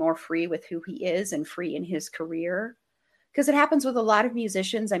becoming more free with who he is and free in his career. Because it happens with a lot of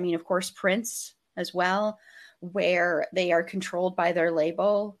musicians. I mean, of course, Prince as well, where they are controlled by their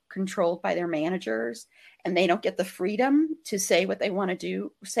label, controlled by their managers, and they don't get the freedom to say what they want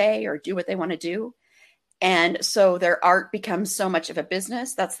to say or do what they want to do. And so their art becomes so much of a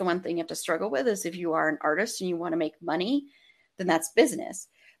business. That's the one thing you have to struggle with, is if you are an artist and you want to make money, then that's business.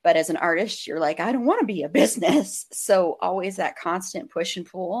 But as an artist, you're like, I don't want to be a business. So always that constant push and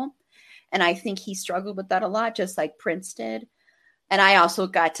pull. And I think he struggled with that a lot, just like Prince did. And I also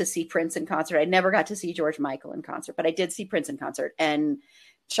got to see Prince in concert. I never got to see George Michael in concert, but I did see Prince in concert. And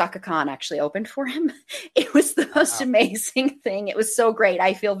Chaka Khan actually opened for him. It was the most amazing thing. It was so great.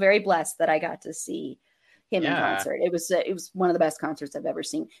 I feel very blessed that I got to see him in concert. It was one of the best concerts I've ever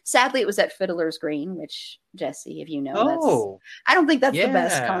seen. Sadly, it was at Fiddler's Green, which, Jesse, if you know, I don't think that's the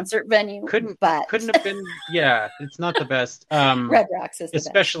best concert venue. Couldn't have been. Yeah, it's not the best. Red Rocks is the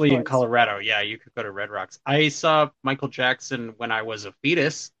especially best, in Colorado. Yeah, you could go to Red Rocks. I saw Michael Jackson when I was a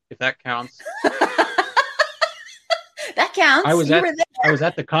fetus, if that counts. That counts. I was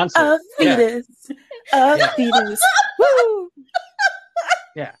at the concert. A fetus. Yeah. A fetus. Woo!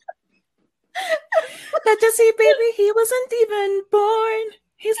 Yeah. That Jesse baby, he wasn't even born.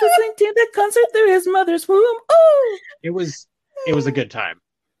 He's listening to the concert through his mother's womb. Oh, it was a good time.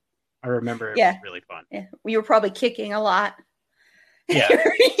 I remember it was really fun. Yeah. You were probably kicking a lot. Yeah,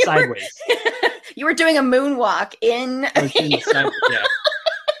 sideways. You were doing a moonwalk in. I was doing sideways, yeah.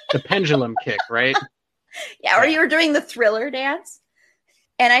 The pendulum kick, right? Yeah, or you were doing the Thriller dance.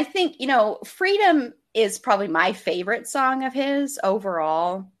 And I think, Freedom is probably my favorite song of his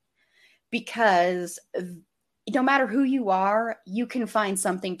overall, because no matter who you are, you can find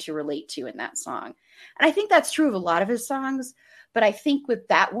something to relate to in that song. And I think that's true of a lot of his songs. But I think with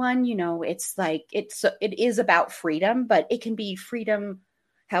that one, it's like, it is about freedom, but it can be freedom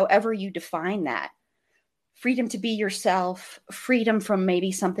however you define that. Freedom to be yourself, freedom from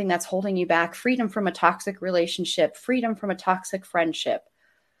maybe something that's holding you back, freedom from a toxic relationship, freedom from a toxic friendship,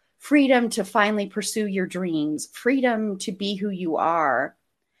 freedom to finally pursue your dreams, freedom to be who you are.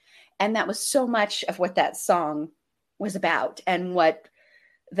 And that was so much of what that song was about, and what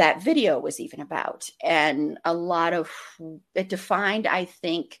that video was even about. And it defined, I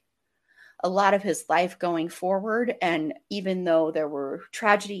think, a lot of his life going forward. And even though there were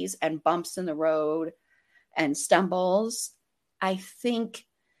tragedies and bumps in the road and stumbles, I think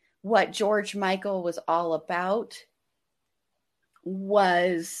what George Michael was all about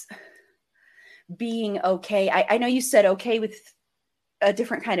was being okay. I know you said okay with a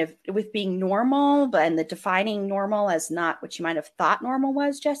different kind of, with being normal, and the defining normal as not what you might have thought normal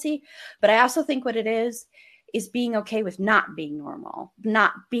was, Jesse. But I also think what it is being okay with not being normal,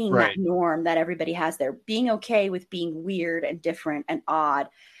 not being that norm that everybody has there, being okay with being weird and different and odd,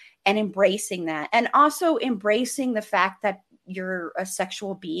 and embracing that. And also embracing the fact that you're a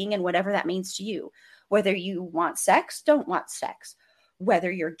sexual being, and whatever that means to you, whether you want sex, don't want sex, whether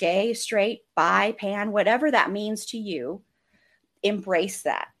you're gay, straight, bi, pan, whatever that means to you, embrace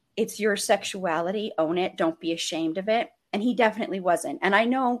that. It's your sexuality, own it, don't be ashamed of it. And he definitely wasn't. And I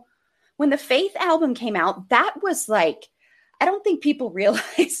know when the Faith album came out, that was like, I don't think people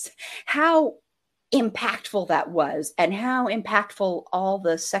realized how impactful that was and how impactful all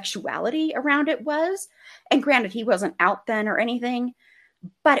the sexuality around it was. And granted, he wasn't out then or anything,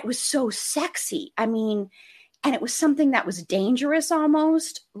 but it was so sexy. I mean, and it was something that was dangerous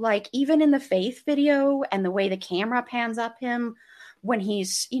almost, like even in the Faith video and the way the camera pans up him when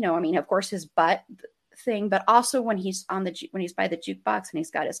he's, you know, I mean, of course his butt thing, but also when he's when he's by the jukebox and he's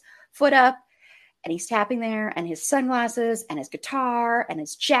got his foot up and he's tapping there and his sunglasses and his guitar and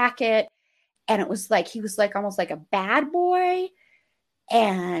his jacket. And it was like, he was like almost like a bad boy.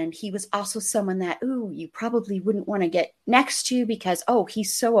 And he was also someone that, ooh, you probably wouldn't want to get next to because, oh,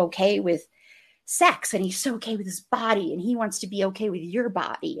 he's so okay with sex and he's so okay with his body and he wants to be okay with your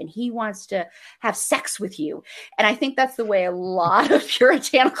body and he wants to have sex with you. And I think that's the way a lot of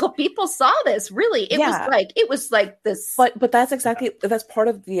puritanical people saw this. Really, it was like this. But that's part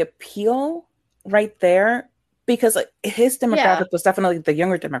of the appeal right there, because his demographic was definitely the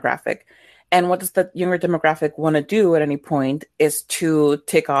younger demographic. And what does the younger demographic want to do at any point is to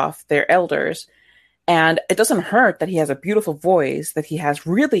tick off their elders. And it doesn't hurt that he has a beautiful voice, that he has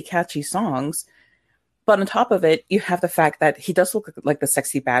really catchy songs. But on top of it, you have the fact that he does look like the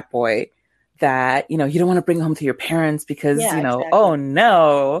sexy bad boy that, you know, you don't want to bring home to your parents because, oh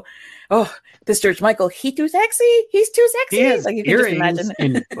no, oh, this George Michael, he's too sexy. He's too sexy. He has like you can just imagine.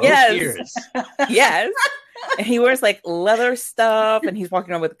 In both ears. Yes. And he wears like leather stuff and he's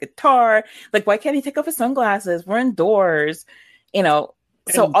walking around with a guitar. Like, why can't he take off his sunglasses? We're indoors, you know.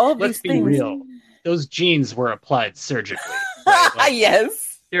 So and all of let's these be things. Real. Those jeans were applied surgically. Right? Like,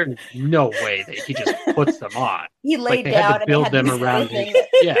 yes. There's no way that he just puts them on. He laid they down had to build and they them had around his.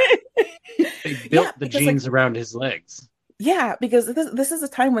 Yeah. They built the jeans around his legs. Yeah, because this is a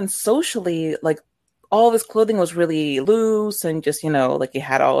time when socially, like, all of his clothing was really loose and just, you know, like you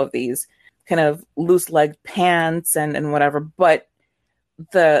had all of these kind of loose-legged pants and whatever. But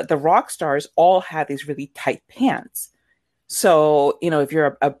the rock stars all had these really tight pants. So, you know, if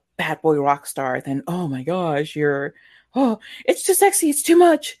you're a bad boy rock star, then, oh my gosh, it's too sexy. It's too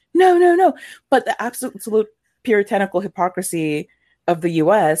much. No. But the absolute puritanical hypocrisy of the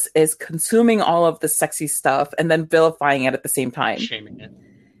US is consuming all of the sexy stuff and then vilifying it at the same time. Shaming it.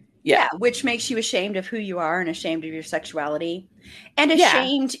 Yeah, which makes you ashamed of who you are and ashamed of your sexuality and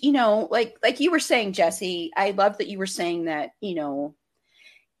ashamed, you know, like you were saying, Jesse, I love that you were saying that, you know,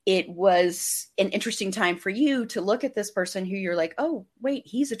 it was an interesting time for you to look at this person who you're like, oh, wait,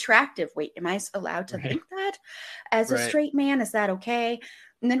 he's attractive. Wait, am I allowed to think that as a straight man? Is that okay?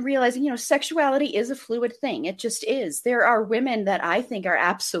 And then realizing, you know, sexuality is a fluid thing. It just is. There are women that I think are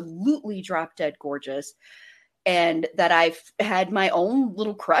absolutely drop dead gorgeous and that I've had my own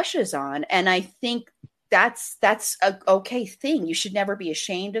little crushes on. And I think that's a okay thing. You should never be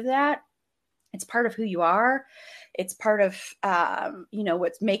ashamed of that. It's part of who you are. It's part of, you know,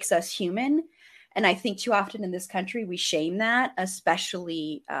 what makes us human. And I think too often in this country, we shame that,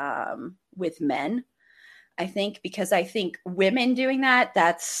 especially with men. I think because I think women doing that,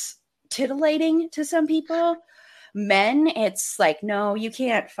 that's titillating to some people. Men, it's like, no, you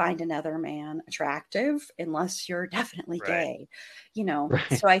can't find another man attractive unless you're definitely gay, you know?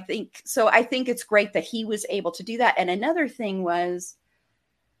 Right. So I think it's great that he was able to do that. And another thing was,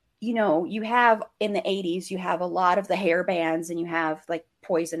 you know, you have in the 80s, you have a lot of the hair bands and you have like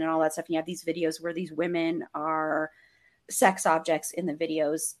Poison and all that stuff. And you have these videos where these women are sex objects in the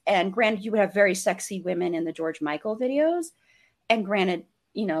videos. And granted, you would have very sexy women in the George Michael videos. And granted,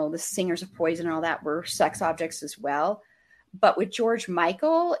 you know, the singers of Poison and all that were sex objects as well. But with George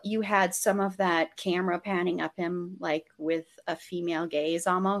Michael, you had some of that camera panning up him, like with a female gaze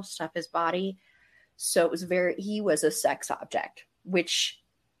almost up his body. So it was he was a sex object,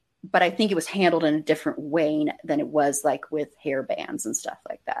 but I think it was handled in a different way than it was like with hair bands and stuff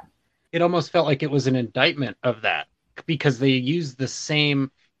like that. It almost felt like it was an indictment of that because they used the same,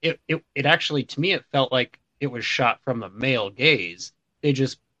 it actually, to me, it felt like it was shot from the male gaze. They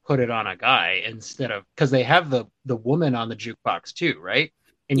just put it on a guy instead of, because they have the woman on the jukebox too, right?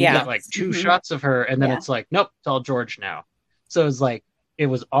 And you get like two shots of her and then it's like, nope, it's all George now. So it's like, it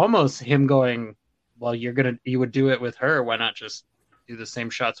was almost him going, well, you would do it with her. Why not just do the same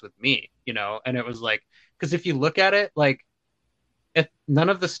shots with me, you know? And it was like, because if you look at it, like, if none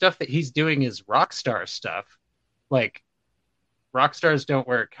of the stuff that he's doing is rock star stuff. Like, rock stars don't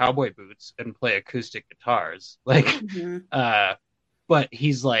wear cowboy boots and play acoustic guitars. Like, but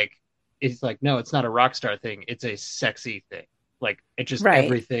he's like, no, it's not a rock star thing. It's a sexy thing. Like, it just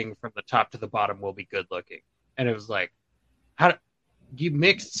everything from the top to the bottom will be good looking. And it was like, you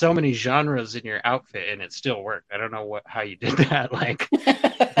mixed so many genres in your outfit and it still worked. I don't know how you did that. Like,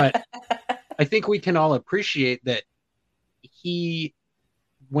 but I think we can all appreciate that he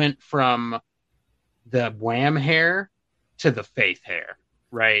went from the Wham hair to the Faith hair,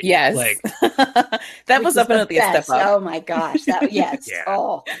 right? Yes. Like that Which was is the definitely a step best. up. Oh my gosh. That, yes. Yeah.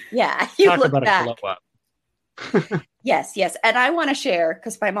 Oh, yeah. You talk look about back. a glow up. Yes, yes. And I want to share,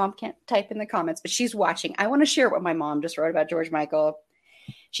 because my mom can't type in the comments, but she's watching. I want to share what my mom just wrote about George Michael.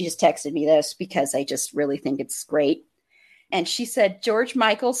 She just texted me this because I just really think it's great. And she said, George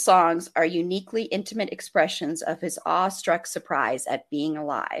Michael's songs are uniquely intimate expressions of his awestruck surprise at being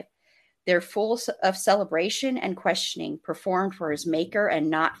alive. They're full of celebration and questioning, performed for his maker and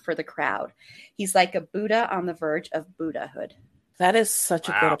not for the crowd. He's like a Buddha on the verge of Buddhahood. That is such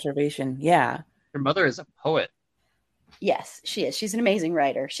a good observation. Yeah. Your mother is a poet. Yes, she is. She's an amazing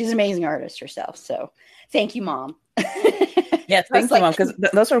writer. She's an amazing artist herself. So thank you, Mom. Yeah, thank you, Mom, because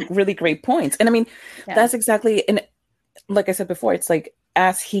those are really great points. And I mean, that's exactly, and like I said before, it's like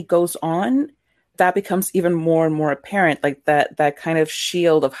as he goes on, that becomes even more and more apparent. Like that kind of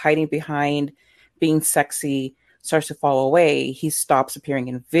shield of hiding behind being sexy starts to fall away. He stops appearing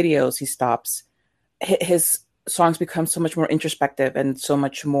in videos. He stops. His songs become so much more introspective and so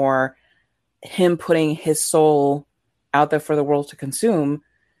much more him putting his soul out there for the world to consume,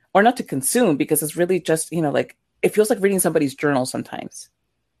 or not to consume, because it's really just, like it feels like reading somebody's journal sometimes.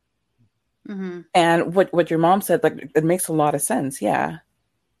 Mm-hmm. And what your mom said, like, it makes a lot of sense. Yeah.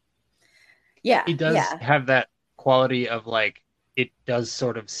 Yeah. He does have that quality of like, it does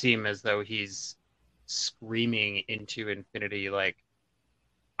sort of seem as though he's screaming into infinity. Like,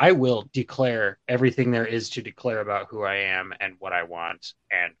 I will declare everything there is to declare about who I am and what I want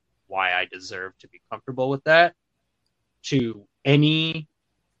and why I deserve to be comfortable with that to any,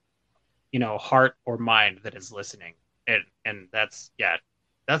 heart or mind that is listening. And that's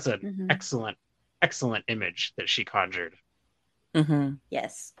an excellent image that she conjured. Mm-hmm.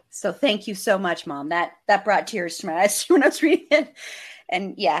 Yes. So thank you so much, Mom. That brought tears to my eyes when I was reading it.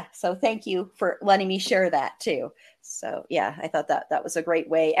 And yeah, so thank you for letting me share that too. So yeah, I thought that was a great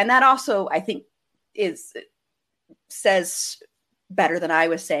way. And that also, I think, says better than I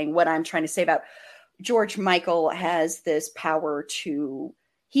was saying what I'm trying to say about George Michael has this power to,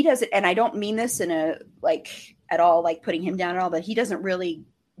 he does it. And I don't mean this in a, like, at all, like putting him down at all, but he doesn't really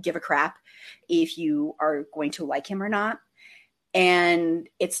give a crap if you are going to like him or not. And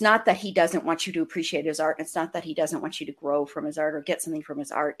it's not that he doesn't want you to appreciate his art. It's not that he doesn't want you to grow from his art or get something from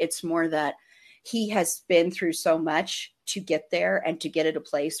his art. It's more that he has been through so much to get there and to get at a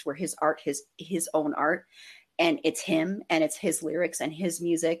place where his art, his own art, and it's him and it's his lyrics and his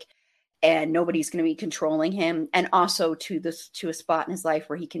music, and nobody's going to be controlling him. And also to a spot in his life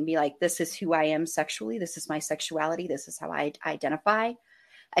where he can be like, this is who I am sexually. This is my sexuality. This is how I identify.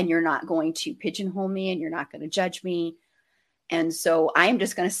 And you're not going to pigeonhole me and you're not going to judge me. And so I'm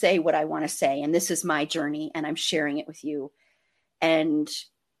just going to say what I want to say. And this is my journey and I'm sharing it with you. And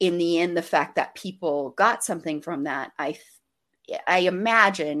in the end, the fact that people got something from that, I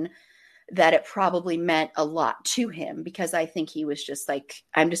imagine that it probably meant a lot to him, because I think he was just like,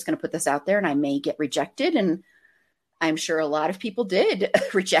 I'm just going to put this out there and I may get rejected. And I'm sure a lot of people did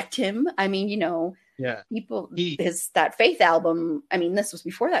reject him. I mean, people, that Faith album, I mean, this was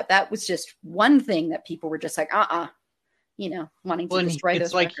before that. That was just one thing that people were just like, wanting to destroy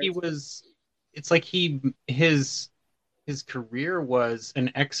those records. It's like his career was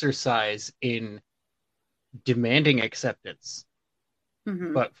an exercise in demanding acceptance.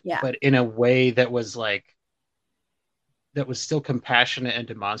 Mm-hmm. But in a way that was still compassionate and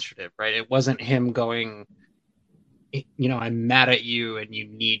demonstrative, right? It wasn't him going, I'm mad at you and you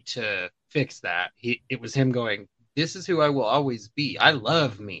need to fix that. It was him going, this is who I will always be. I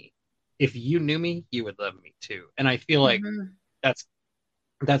love me. If you knew me, you would love me too. And I feel like that's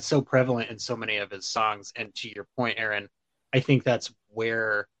so prevalent in so many of his songs. And to your point, Aaron, I think that's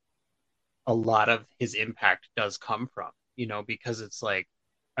where a lot of his impact does come from. Because it's like,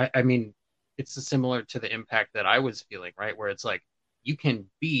 I mean, it's similar to the impact that I was feeling, right? Where it's like, you can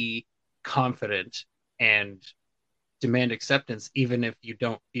be confident and demand acceptance, even if you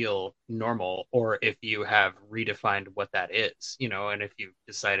don't feel normal, or if you have redefined what that is, and if you've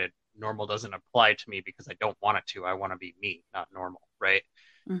decided normal doesn't apply to me because I don't want it to, I want to be me, not normal. Right.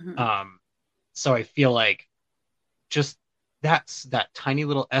 Mm-hmm. So I feel like just that tiny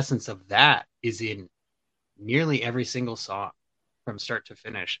little essence of that is in nearly every single song from start to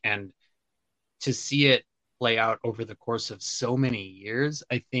finish. And to see it play out over the course of so many years,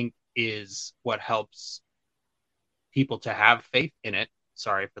 I think is what helps people to have faith in it.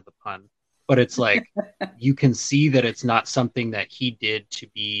 Sorry for the pun, but it's like, you can see that it's not something that he did to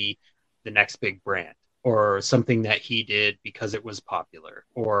be the next big brand. or something that he did because it was popular,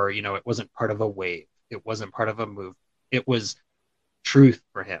 or, you know, it wasn't part of a wave. It wasn't part of a move. It was truth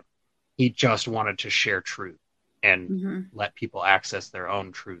for him. He just wanted to share truth and Mm-hmm. let people access their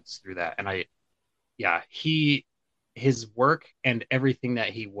own truths through that. And yeah, his work and everything that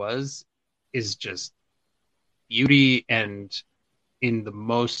he was is just beauty, and in the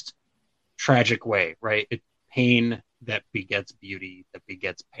most tragic way, right? Pain that begets beauty, that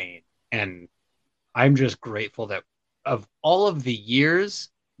begets pain. And I'm just grateful that of all of the years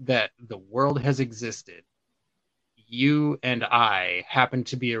that the world has existed, you and I happen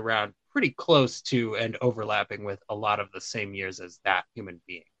to be around pretty close to and overlapping with a lot of the same years as that human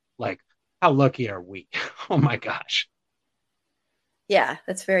being. Like, how lucky are we? Oh my gosh. Yeah,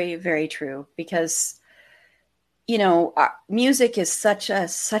 that's very, very true because music is such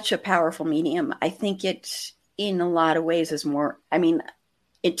a powerful medium. I think it, in a lot of ways, is more. I mean,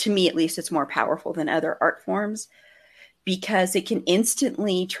 to me at least, it's more powerful than other art forms because it can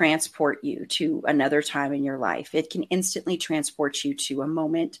instantly transport you to another time in your life. It can instantly transport you to a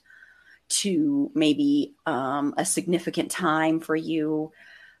moment, to maybe a significant time for you.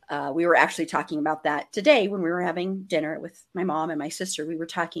 We were actually talking about that today when we were having dinner with my mom and my sister. We were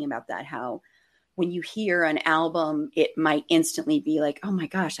talking about that, how when you hear an album, it might instantly be like, oh my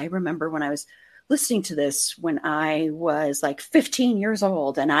gosh, I remember when I was listening to this when I was like 15 years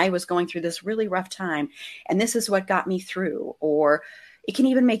old and I was going through this really rough time. And this is what got me through. Or it can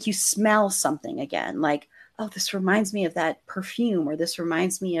even make you smell something again. Like, oh, this reminds me of that perfume, or this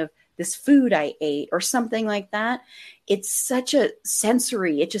reminds me of this food I ate, or something like that. It's such a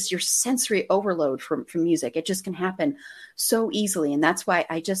sensory, your sensory overload from music. It just can happen so easily. And that's why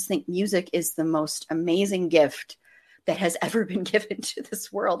I just think music is the most amazing gift that has ever been given to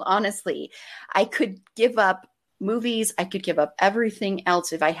this world. Honestly, I could give up movies. I could give up everything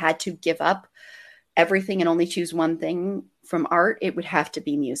else. If I had to give up everything and only choose one thing from art, it would have to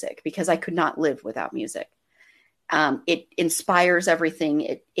be music, because I could not live without music. It inspires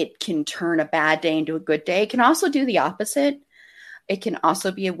everything. It can turn a bad day into a good day. It can also do the opposite. It can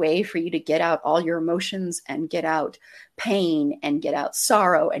also be a way for you to get out all your emotions and get out pain and get out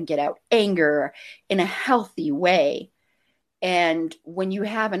sorrow and get out anger in a healthy way. And when you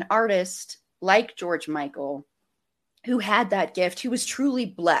have an artist like George Michael, who had that gift, who was truly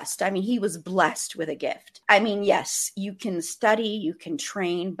blessed. I mean, he was blessed with a gift. I mean, yes, you can study, you can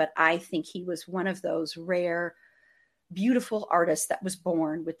train, but I think he was one of those rare, beautiful artists that was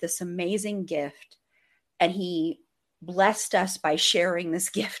born with this amazing gift. And he blessed us by sharing this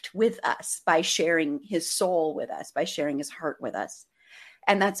gift with us, by sharing his soul with us, by sharing his heart with us.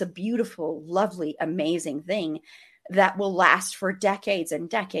 And that's a beautiful, lovely, amazing thing that will last for decades and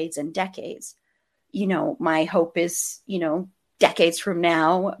decades and decades. My hope is, decades from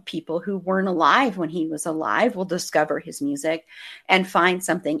now, people who weren't alive when he was alive will discover his music and find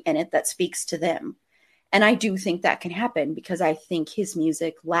something in it that speaks to them. And I do think that can happen, because I think his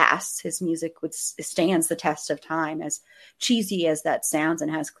music lasts. His music stands the test of time. As cheesy as that sounds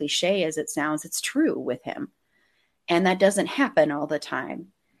and as cliche as it sounds, it's true with him. And that doesn't happen all the time.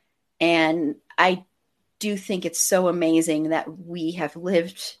 And I do think it's so amazing that we have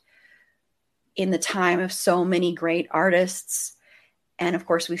lived in the time of so many great artists. And of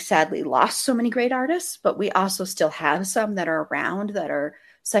course, we've sadly lost so many great artists, but we also still have some that are around that are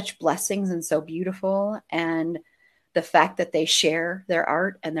such blessings and so beautiful. And the fact that they share their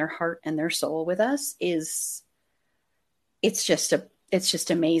art and their heart and their soul with us it's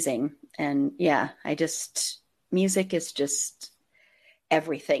just amazing. And yeah, music is just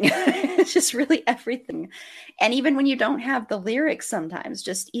everything. It's just really everything. And even when you don't have the lyrics, sometimes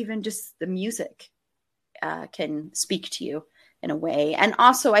just the music can speak to you in a way. And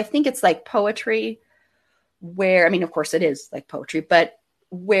also, I think it's like poetry, where, I mean, of course it is like poetry, but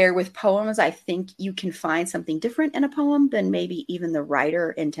where with poems, I think you can find something different in a poem than maybe even the writer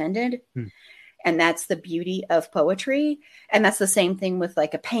intended. And that's the beauty of poetry. And that's the same thing with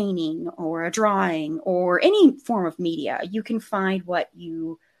like a painting or a drawing or any form of media. You can find what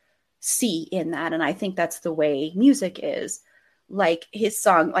you see in that. And I think that's the way music is. Like his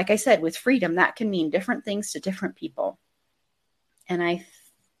song, like I said, with Freedom, that can mean different things to different people. And I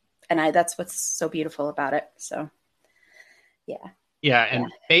that's what's so beautiful about it. So, yeah. Yeah.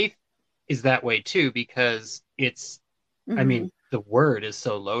 And faith is that way too, because it's, I mean, the word is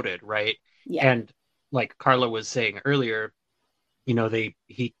so loaded, right? Yeah. And like Carla was saying earlier,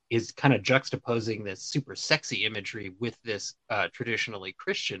 he is kind of juxtaposing this super sexy imagery with this traditionally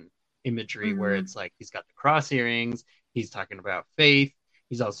Christian imagery, where it's like he's got the cross earrings, he's talking about faith,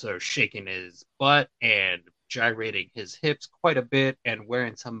 he's also shaking his butt and gyrating his hips quite a bit and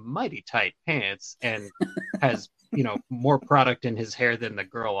wearing some mighty tight pants and has, more product in his hair than the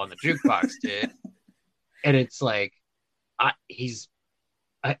girl on the jukebox did. And it's like, I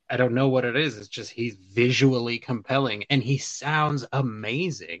don't know what it is. It's just he's visually compelling and he sounds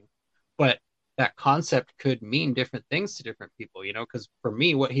amazing. But that concept could mean different things to different people, because for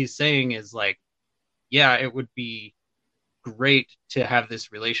me, what he's saying is like, yeah, it would be great to have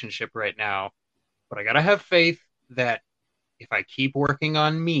this relationship right now, but I gotta have faith that if I keep working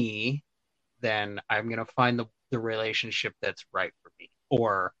on me, then I'm gonna find the relationship that's right for me,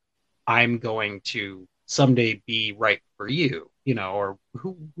 or I'm going to someday be right for you, or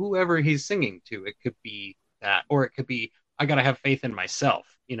whoever he's singing to. It could be that, or it could be I gotta have faith in myself,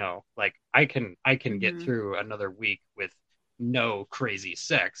 like I can get through another week with no crazy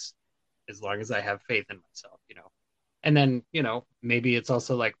sex as long as I have faith in myself, And then, maybe it's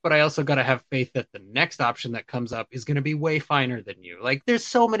also like, but I also got to have faith that the next option that comes up is going to be way finer than you. Like, there's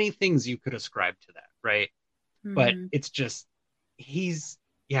so many things you could ascribe to that, right? But it's just,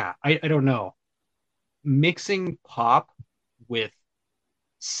 I don't know. Mixing pop with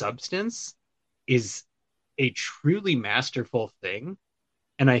substance is a truly masterful thing.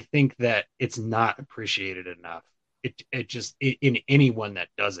 And I think that it's not appreciated enough. In anyone that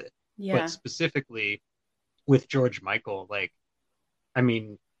does it. Yeah. But specifically with George Michael, like, I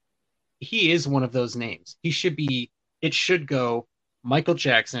mean, he is one of those names. It should go Michael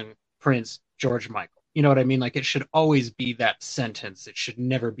Jackson, Prince, George Michael. You know what I mean? Like, it should always be that sentence. It should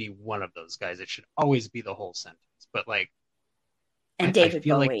never be one of those guys. It should always be the whole sentence. But like, and David I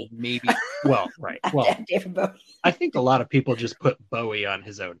feel Bowie. like maybe, well, right. Well, David Bowie. I think a lot of people just put Bowie on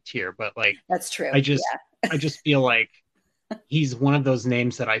his own tier, but like, that's true. I just feel like he's one of those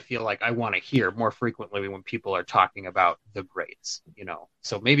names that I feel like I want to hear more frequently when people are talking about the greats,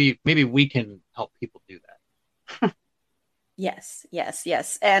 So maybe we can help people do that.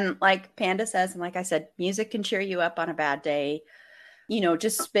 Yes. And like Panda says, and like I said, music can cheer you up on a bad day.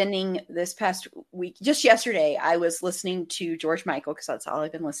 Just spending this past week, just yesterday, I was listening to George Michael because that's all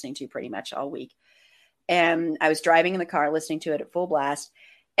I've been listening to pretty much all week. And I was driving in the car, listening to it at full blast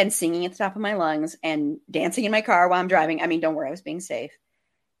and singing at the top of my lungs and dancing in my car while I'm driving. I mean, don't worry, I was being safe.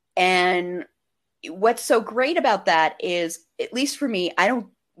 And what's so great about that is, at least for me, I don't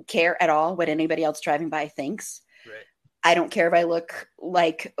care at all what anybody else driving by thinks. Right. I don't care if I look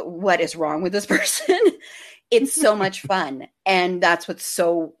like what is wrong with this person. It's so much fun. And that's what's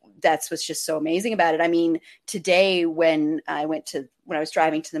just so amazing about it. I mean, today when I was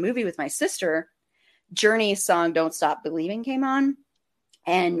driving to the movie with my sister, Journey's song Don't Stop Believing came on.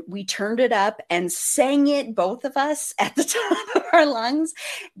 And we turned it up and sang it, both of us, at the top of our lungs,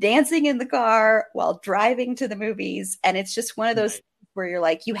 dancing in the car while driving to the movies. And it's just one of those things where you're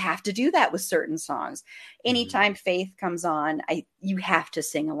like, you have to do that with certain songs. Anytime Faith comes on, you have to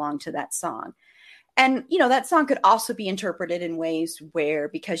sing along to that song. And, that song could also be interpreted in ways where,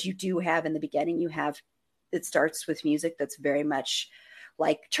 because you do have in the beginning, it starts with music that's very much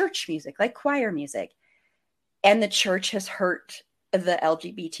like church music, like choir music. And the church has hurt the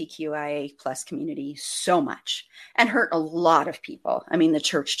LGBTQIA plus community so much and hurt a lot of people. I mean, the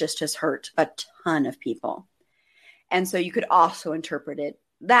church just has hurt a ton of people. And so you could also interpret it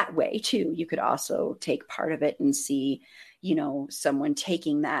that way too. You could also take part of it and see, someone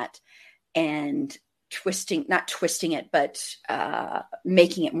taking that and not twisting it, but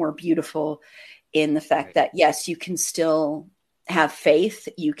making it more beautiful in the fact that, yes, you can still have faith.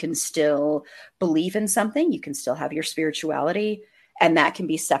 You can still believe in something. You can still have your spirituality. And that can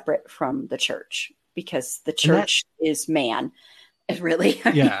be separate from the church, because the church is man. It really,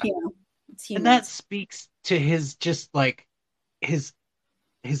 yeah. It's and that speaks to his just like his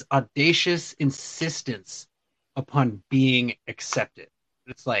audacious insistence upon being accepted.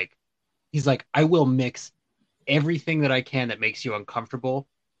 It's like, he's like, I will mix everything that I can that makes you uncomfortable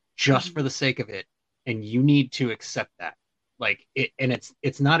just for the sake of it. And you need to accept that. Like it, and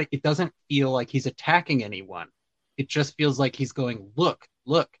it's not, it doesn't feel like he's attacking anyone. It just feels like he's going, look,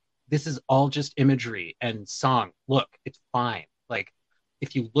 this is all just imagery and song. Look, it's fine. Like,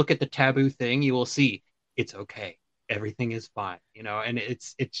 if you look at the taboo thing, you will see it's okay. Everything is fine, and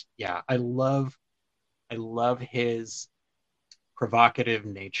it's I love his provocative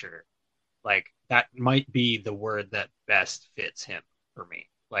nature. Like, that might be the word that best fits him for me.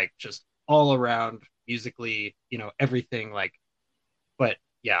 Like, just all around musically, everything, like, but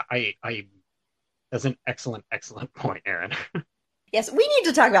yeah, I that's an excellent point, Aaron. Yes, we need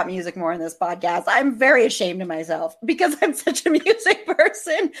to talk about music more in this podcast. I'm very ashamed of myself because I'm such a music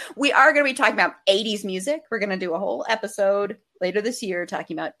person. We are going to be talking about 80s music. We're going to do a whole episode later this year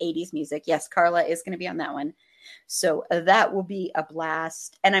talking about 80s music. Yes, Carla is going to be on that one. So that will be a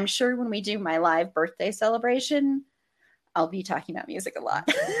blast. And I'm sure when we do my live birthday celebration, I'll be talking about music a lot.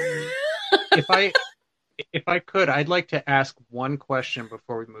 If I could, I'd like to ask one question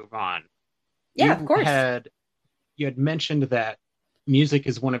before we move on. Yeah, of course. You had mentioned that music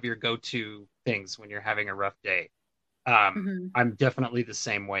is one of your go-to things when you're having a rough day. I'm definitely the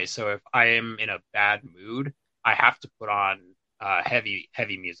same way. So if I am in a bad mood, I have to put on heavy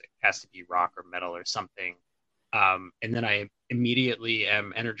music. It has to be rock or metal or something. And then I immediately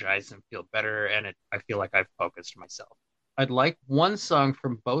am energized and feel better, and I feel like I've focused myself. I'd like one song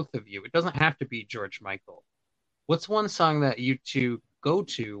from both of you. It doesn't have to be George Michael. What's one song that you two go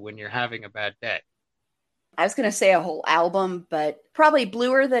to when you're having a bad day? I was going to say a whole album, but probably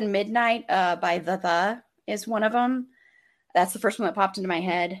Bluer Than Midnight by The is one of them. That's the first one that popped into my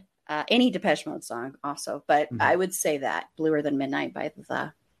head. Any Depeche Mode song also, but I would say that Bluer Than Midnight by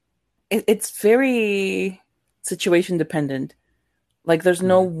The. It's very situation dependent. Like there's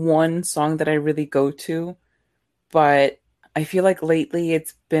no one song that I really go to, but I feel like lately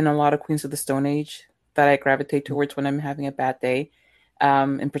it's been a lot of Queens of the Stone Age that I gravitate towards when I'm having a bad day.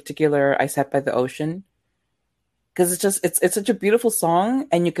 In particular, I Sat by the Ocean. Because it's such a beautiful song,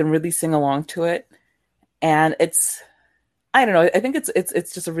 and you can really sing along to it, and I don't know. I think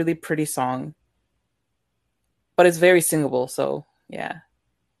it's just a really pretty song, but it's very singable. So yeah,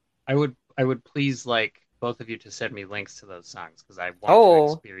 I would please like both of you to send me links to those songs because I want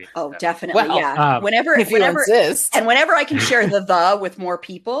to experience. Oh, them. definitely, well, yeah. Whenever you insist, and whenever I can share the with more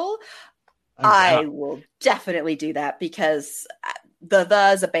people, I will definitely do that because the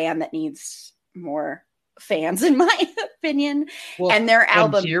is a band that needs more fans in my opinion, and their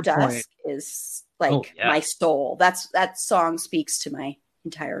album Dusk is like my soul. That song speaks to my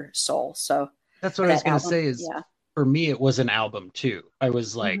entire soul. So that's what I was going to say is for me it was an album too. I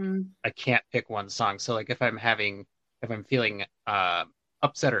was like I can't pick one song. So like if I'm feeling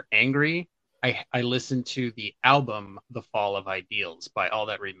upset or angry, I listen to the album The Fall of Ideals by All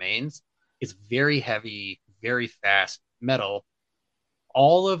That Remains. It's very heavy, very fast metal.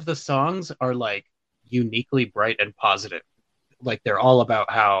 All of the songs are like uniquely bright and positive. Like they're all about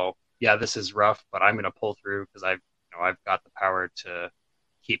how, this is rough, but I'm going to pull through because I've got the power to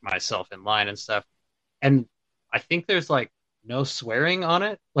keep myself in line and stuff. And I think there's like no swearing on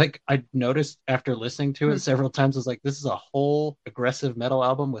it. Like I noticed after listening to it several times, I was like, this is a whole aggressive metal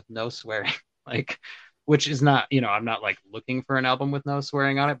album with no swearing. Like, which is not, I'm not like looking for an album with no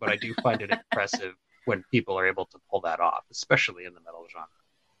swearing on it, but I do find it impressive when people are able to pull that off, especially in the metal genre.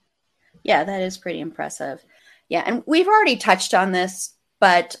 Yeah, that is pretty impressive. Yeah, and we've already touched on this,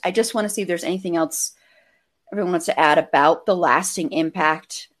 but I just want to see if there's anything else everyone wants to add about the lasting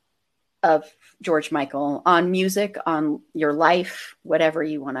impact of George Michael on music, on your life, whatever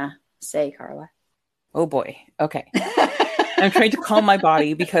you want to say, Carla. Oh boy. Okay. I'm trying to calm my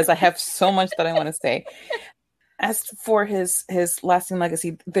body because I have so much that I want to say. As for his lasting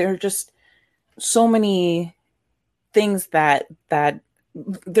legacy, there are just so many things that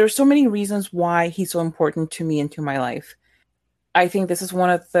there's so many reasons why he's so important to me and to my life. I think this is one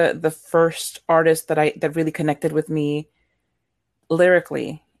of the first artists that really connected with me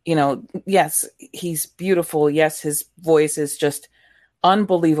lyrically. Yes, he's beautiful. Yes, his voice is just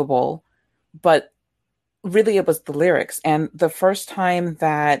unbelievable. But really it was the lyrics. And the first time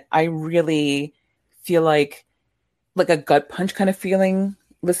that I really feel like a gut punch kind of feeling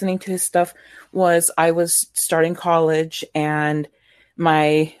listening to his stuff was I was starting college, and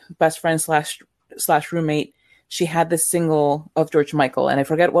my best friend slash roommate, she had this single of George Michael, and I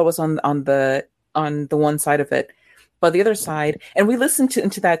forget what was on the one side of it, but the other side, and we listened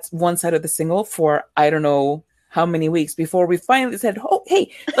into that one side of the single for I don't know how many weeks before we finally said, oh,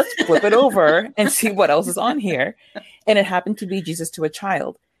 hey, let's flip it over and see what else is on here. And it happened to be Jesus to a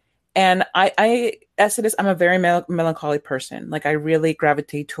Child. And I as it is, I'm a very melancholy person. Like I really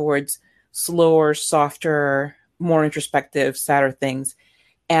gravitate towards slower, softer, more introspective, sadder things.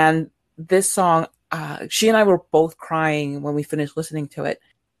 And this song, she and I were both crying when we finished listening to it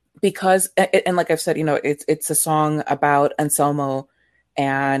because, and like I've said, it's a song about Anselmo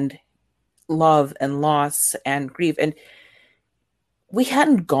and love and loss and grief. And we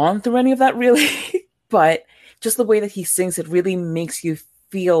hadn't gone through any of that really, but just the way that he sings, it really makes you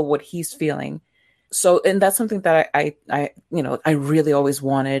feel what he's feeling. So, and that's something that I really always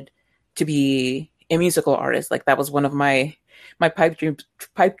wanted to be a musical artist. Like that was one of my pipe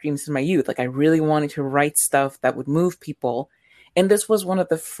dreams in my youth. Like I really wanted to write stuff that would move people. And this was one of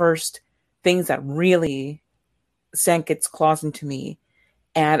the first things that really sank its claws into me.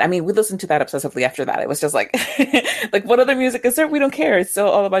 And I mean, we listened to that obsessively after that. It was just like, like, what other music is there? We don't care. It's still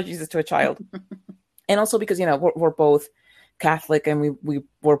all about Jesus to a Child. And also because, you know, we're both Catholic, and we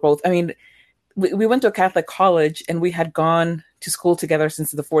were both, I mean, we went to a Catholic college, and we had gone to school together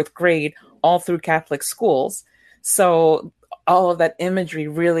since the 4th grade, all through Catholic schools. So all of that imagery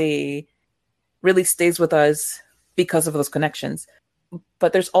really, really stays with us because of those connections.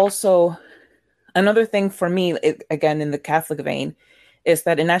 But there's also another thing for me, again, in the Catholic vein, is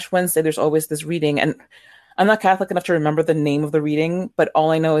that in Ash Wednesday, there's always this reading, and I'm not Catholic enough to remember the name of the reading, but all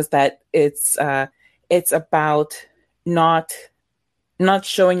I know is that it's about not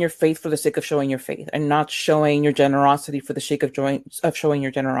showing your faith for the sake of showing your faith, and not showing your generosity for the sake of showing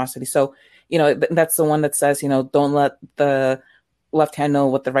your generosity. So, you know, that's the one that says, you know, don't let the left hand know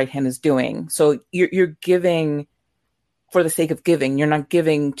what the right hand is doing. So you're giving for the sake of giving. You're not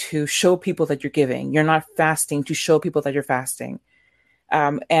giving to show people that you're giving. You're not fasting to show people that you're fasting.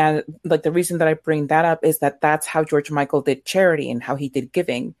 And like the reason that I bring that up is that that's how George Michael did charity and how he did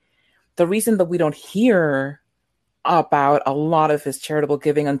giving. The reason that we don't hear about a lot of his charitable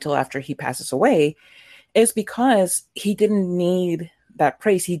giving until after he passes away is because he didn't need that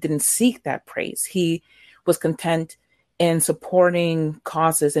praise. He didn't seek that praise. He was content in supporting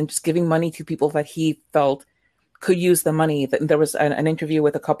causes and just giving money to people that he felt could use the money. There was an interview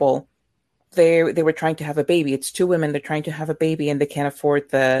with a couple. They were trying to have a baby. It's 2 women. They're trying to have a baby, and they can't afford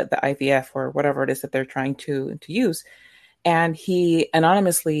the IVF or whatever it is that they're trying to use. And he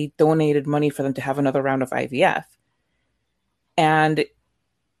anonymously donated money for them to have another round of IVF. And,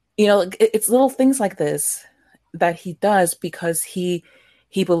 you know, it's little things like this that he does because he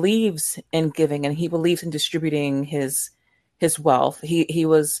believes in giving, and he believes in distributing his wealth. He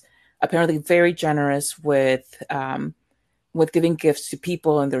was apparently very generous with giving gifts to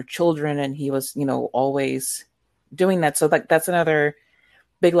people and their children, and he was, you know, always doing that. So like that's another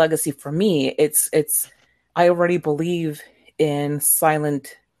big legacy for me. It's I already believe in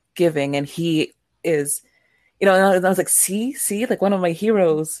silent giving, and he is, you know, and I was like, see, like one of my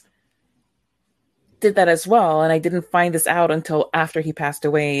heroes did that as well. And I didn't find this out until after he passed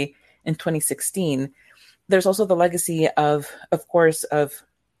away in 2016. There's also the legacy of course, of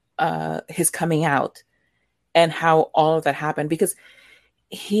his coming out and how all of that happened, because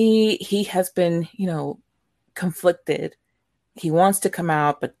he has been, you know, conflicted. He wants to come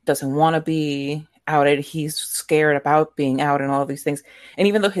out, but doesn't want to be outed. He's scared about being out and all of these things. And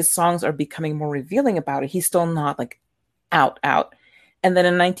even though his songs are becoming more revealing about it, he's still not like out. And then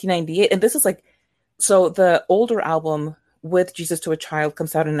in 1998, and this is like, so the older album with Jesus to a Child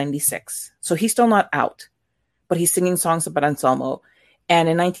comes out in 96. So he's still not out, but he's singing songs about Anselmo. And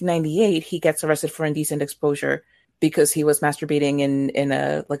in 1998, he gets arrested for indecent exposure because he was masturbating in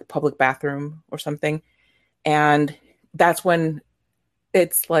a like public bathroom or something. And that's when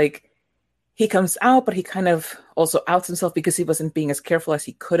it's like he comes out, but he kind of also outs himself because he wasn't being as careful as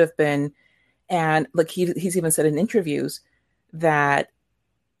he could have been. And like he's even said in interviews that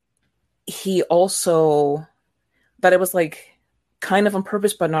he also, that it was like kind of on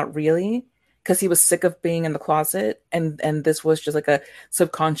purpose, but not really, because he was sick of being in the closet. And this was just like a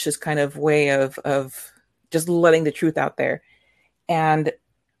subconscious kind of way of just letting the truth out there.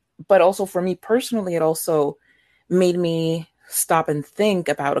 But also for me personally, it also made me stop and think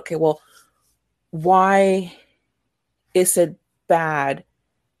about, okay, well, why is it bad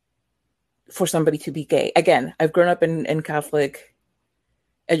for somebody to be gay? Again, I've grown up in Catholic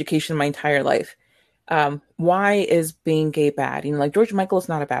education my entire life. Why is being gay bad? You know, like George Michael is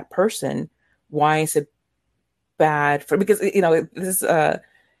not a bad person. Why is it bad for? Because, you know, this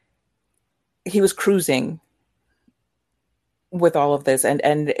he was cruising with all of this, and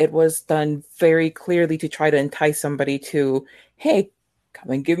it was done very clearly to try to entice somebody to, hey,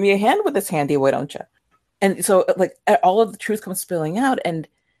 come and give me a hand with this handy, why don't you? And so like all of the truth comes spilling out, and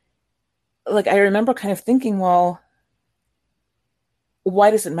like I remember kind of thinking, well,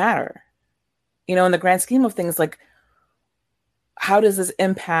 why does it matter? You know, in the grand scheme of things, like how does this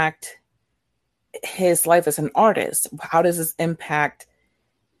impact his life as an artist? How does this impact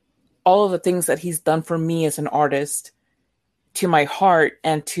all of the things that he's done for me as an artist, to my heart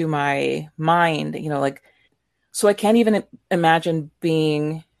and to my mind? You know, like, so I can't even imagine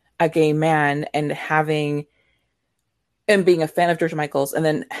being a gay man and being a fan of George Michael's, and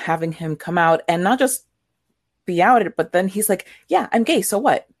then having him come out and not just be outed, but then he's like, yeah, I'm gay, so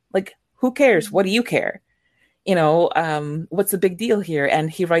what? Like, who cares? What do you care? You know, what's the big deal here? And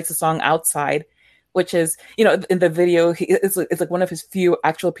he writes a song Outside which is, in the video, it's like one of his few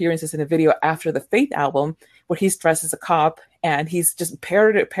actual appearances in a video after the Faith album, where he's dressed as a cop and he's just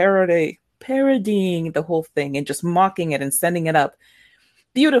parodying the whole thing and just mocking it and sending it up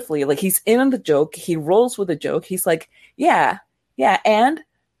beautifully. Like, he's in on the joke, he rolls with the joke, he's like, yeah, and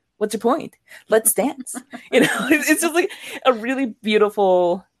what's your point? Let's dance. It's just like a really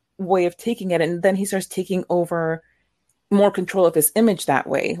beautiful way of taking it. And then he starts taking over more control of his image that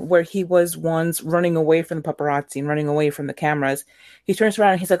way, where he was once running away from the paparazzi and running away from the cameras. He turns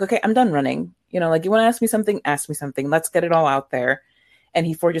around and he's like, okay, I'm done running. Like, you want to ask me something. Let's get it all out there. And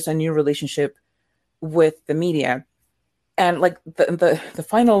he forges a new relationship with the media. And like the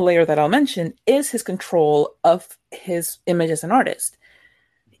final layer that I'll mention is his control of his image as an artist.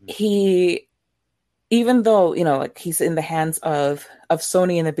 He, even though, like, he's in the hands of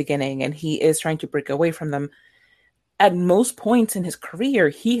Sony in the beginning and he is trying to break away from them, at most points in his career,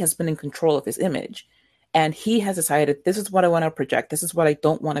 he has been in control of his image. And he has decided, this is what I want to project. This is what I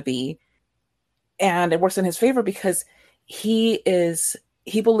don't want to be. And it works in his favor because he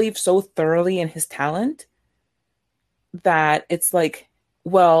believes so thoroughly in his talent that it's like,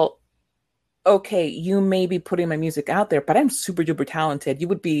 well, okay, you may be putting my music out there, but I'm super duper talented. You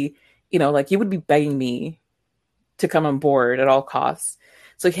would be, you would be begging me to come on board at all costs.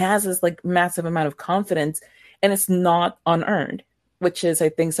 So he has this like massive amount of confidence, and it's not unearned, which is, I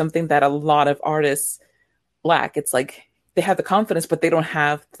think, something that a lot of artists lack. It's like they have the confidence, but they don't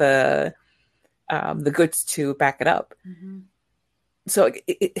have the goods to back it up. Mm-hmm. So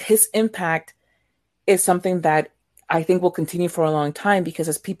his impact is something that I think will continue for a long time, because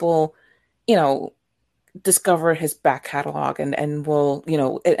as people, discover his back catalog and will,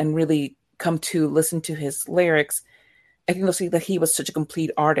 and really come to listen to his lyrics, I think they'll see that he was such a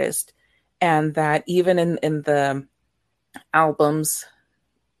complete artist. And that even in the albums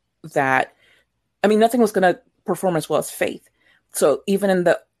that, nothing was going to perform as well as Faith. So even in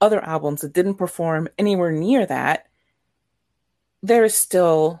the other albums that didn't perform anywhere near that, there is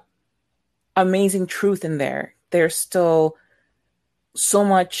still amazing truth in there. There's still so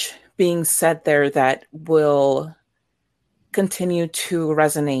much being said there that will continue to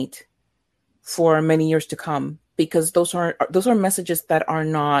resonate for many years to come, because those are messages that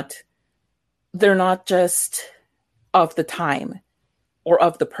they're not just of the time or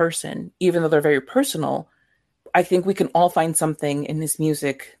of the person, even though they're very personal. I think we can all find something in his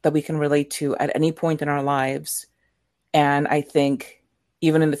music that we can relate to at any point in our lives. And I think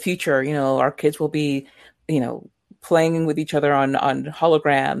even in the future, our kids will be, playing with each other on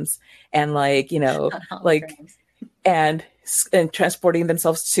holograms and and transporting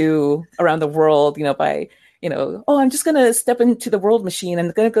themselves to around the world, by, oh, I'm just going to step into the world machine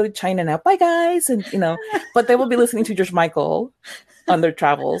and going to go to China now. Bye, guys. And, but they will be listening to George Michael on their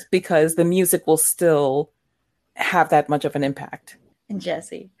travels, because the music will still have that much of an impact. And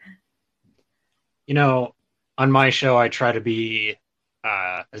Jesse? On my show, I try to be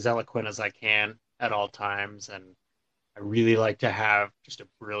as eloquent as I can at all times. And I really like to have just a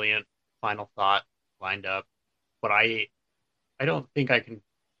brilliant final thought lined up. But I don't think I can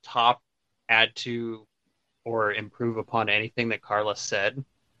top, add to, or improve upon anything that Carla said.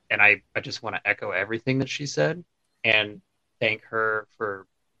 And I just want to echo everything that she said and thank her for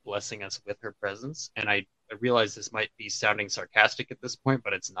blessing us with her presence. And I realize this might be sounding sarcastic at this point,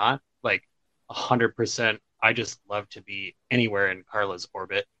 but it's not. Like 100%, I just love to be anywhere in Carla's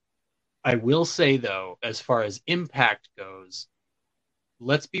orbit. I will say, though, as far as impact goes,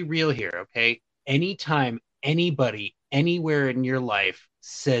 let's be real here, okay? Anytime anybody, anywhere in your life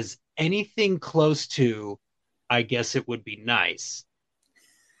says anything close to, I guess it would be nice,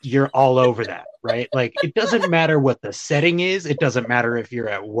 you're all over that, right? Like, it doesn't matter what the setting is. It doesn't matter if you're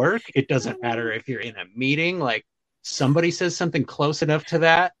at work. It doesn't matter if you're in a meeting. Like, somebody says something close enough to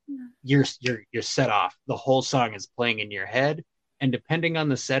that, you're set off. The whole song is playing in your head. And depending on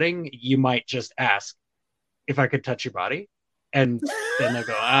the setting, you might just ask if I could touch your body. And then they'll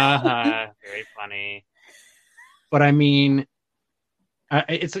go, very funny. But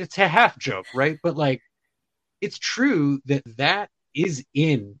it's a half joke, right? But like, it's true that is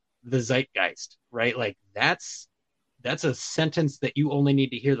in the zeitgeist, right? Like, that's a sentence that you only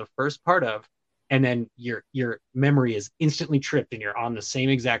need to hear the first part of, and then your memory is instantly tripped and you're on the same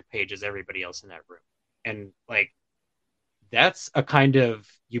exact page as everybody else in that room. And like, that's a kind of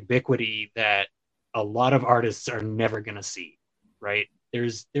ubiquity that a lot of artists are never going to see, right?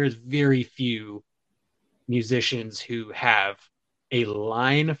 There's very few musicians who have a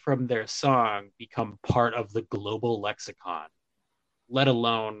line from their song become part of the global lexicon, let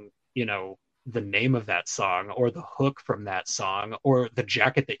alone, the name of that song or the hook from that song or the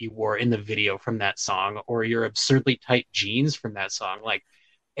jacket that you wore in the video from that song or your absurdly tight jeans from that song. Like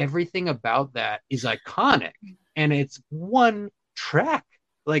everything about that is iconic and it's one track.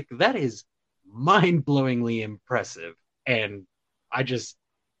 Like that is mind-blowingly impressive. And I've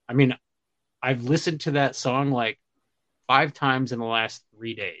listened to that song like 5 times in the last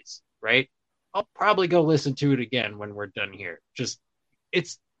 3 days, right? I'll probably go listen to it again when we're done here. Just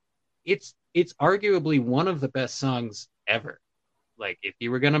it's arguably one of the best songs ever. Like if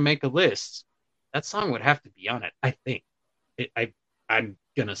you were gonna make a list, that song would have to be on it. I think. I'm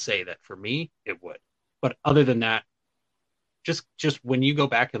gonna say that for me, it would. But other than that, just when you go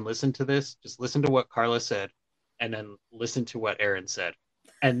back and listen to this, just listen to what Carla said, and then listen to what Aaron said,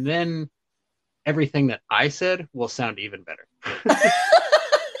 and then everything that I said will sound even better.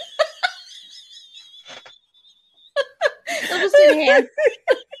 It'll just enhance.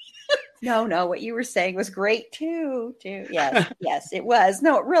 No, what you were saying was great too. Yes, it was.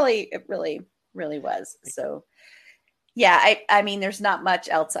 No, it really was. So, yeah, I mean, there's not much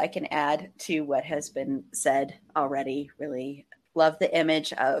else I can add to what has been said already. Really love the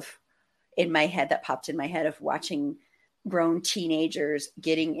image of in my head that popped in my head of watching grown teenagers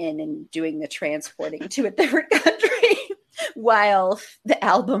getting in and doing the transporting to a different country while the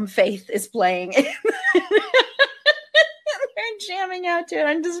album Faith is playing. They're jamming out to it.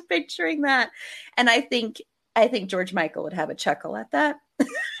 I'm just picturing that. And I think George Michael would have a chuckle at that.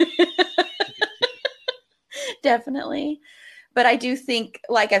 Definitely. But I do think,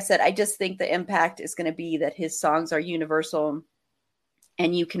 like I've said, I just think the impact is going to be that his songs are universal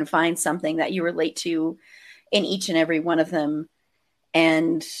and you can find something that you relate to in each and every one of them.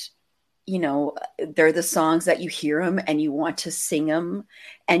 And, you know, they're the songs that you hear them and you want to sing them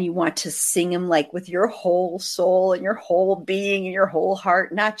and you want to sing them like with your whole soul and your whole being and your whole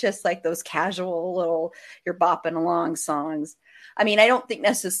heart, not just like those casual little, you're bopping along songs. I mean, I don't think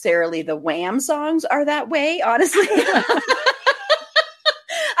necessarily the Wham songs are that way, honestly.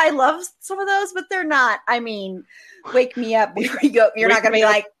 I love some of those, but they're not. I mean, Wake Me Up Before You Go. You're not going to be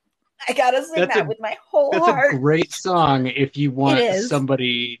like, I got to sing that with my whole heart. That's a great song if you want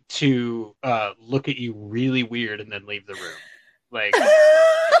somebody to look at you really weird and then leave the room. Like,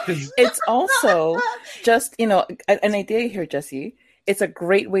 it's also just, you know, an idea here, Jesse. It's a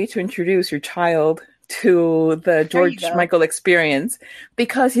great way to introduce your child to the George Michael experience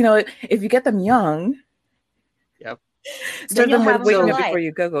because, you know, if you get them young, start them with Wake Me Up Before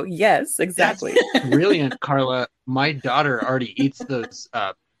You Go. Yes, exactly. Brilliant, Carla. My daughter already eats those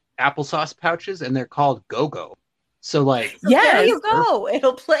applesauce pouches and they're called Go-Go. So like, there you go.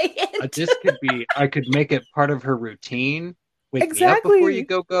 It'll play it. This could be, I could make it part of her routine. Wake me up before you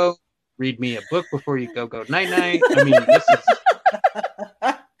go. Read me a book before you go. Night. I mean, this is...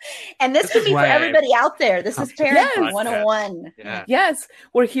 And this could be for everybody out there. This is Parenting 101. Yeah. Yes,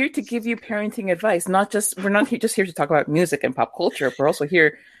 we're here to give you parenting advice. We're not just here to talk about music and pop culture. We're also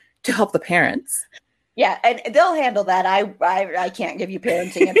here to help the parents. Yeah, and they'll handle that. I can't give you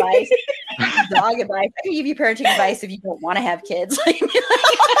parenting advice. Dog advice. I can give you parenting advice if you don't want to have kids.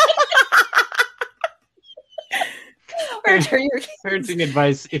 Or parenting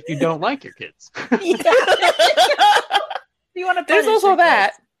advice if you don't like your kids. You want to? There's also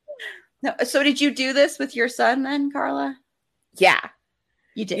that. No, so did you do this with your son then, Carla? Yeah.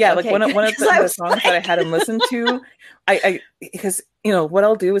 You did? Yeah, okay. like one of the songs that I had him listen to, because, you know, what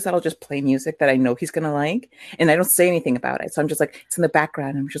I'll do is I'll just play music that I know he's going to like, and I don't say anything about it. So I'm just like, it's in the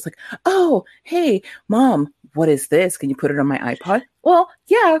background. I'm just like, oh, hey, Mom, what is this? Can you put it on my iPod? Well,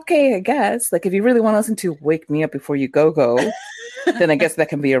 yeah, okay, I guess. Like, if you really want to listen to Wake Me Up Before You Go, then I guess that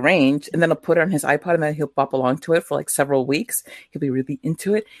can be arranged. And then I'll put it on his iPod and then he'll bop along to it for like several weeks. He'll be really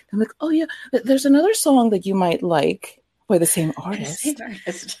into it. And I'm like, oh yeah, there's another song that you might like by the same artist.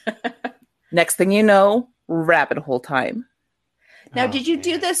 Next thing you know, rabbit hole time. Now, did you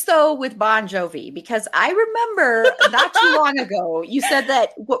do this though with Bon Jovi? Because I remember not too long ago, you said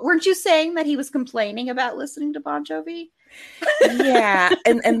that, weren't you saying that he was complaining about listening to Bon Jovi? Yeah.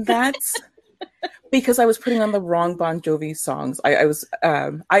 And that's because I was putting on the wrong Bon Jovi songs.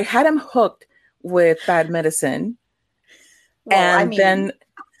 I had him hooked with Bad Medicine. Well, and then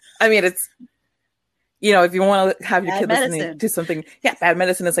it's, you know, if you want to have your kid listening to something, Bad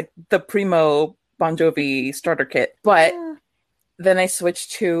Medicine is like the primo Bon Jovi starter kit. But then I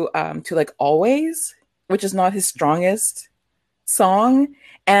switched to like Always, which is not his strongest song,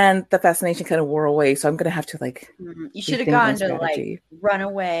 and the fascination kind of wore away. So I'm gonna have to like. You should have gone to like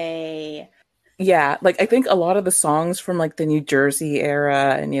Runaway. Yeah, like I think a lot of the songs from like the New Jersey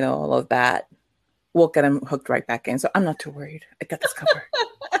era and, you know, all of that will get him hooked right back in. So I'm not too worried. I got this covered.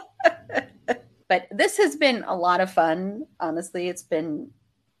 But this has been a lot of fun. Honestly, it's been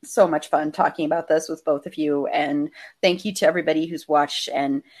so much fun talking about this with both of you. And thank you to everybody who's watched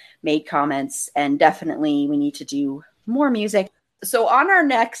and made comments. And definitely we need to do more music. So on our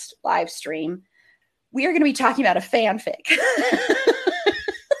next live stream, we are going to be talking about a fanfic.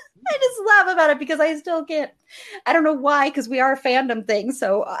 I just laugh about it because I still can't. I don't know why, because we are a fandom thing.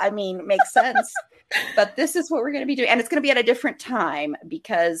 So, I mean, it makes sense. But this is what we're going to be doing. And it's going to be at a different time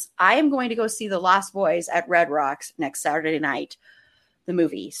because I am going to go see The Lost Boys at Red Rocks next Saturday night, the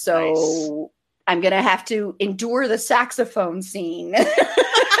movie. So nice. I'm going to have to endure the saxophone scene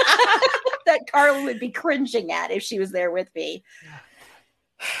that Carla would be cringing at if she was there with me.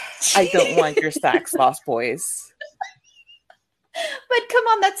 I don't want your sax, Lost Boys. But come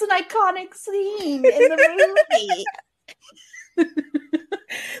on, that's an iconic scene in the movie.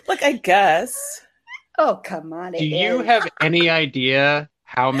 Look, I guess. Oh, come on. Do you have any idea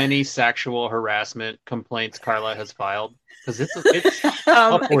how many sexual harassment complaints Carla has filed? Because it's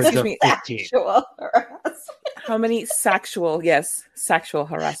upwards of 15. How many sexual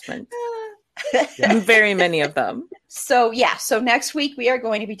harassment. Yeah. Very many of them. So next week we are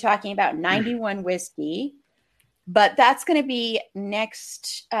going to be talking about 91 Whiskey. But that's going to be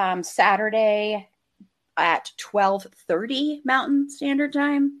next Saturday at 12:30 Mountain Standard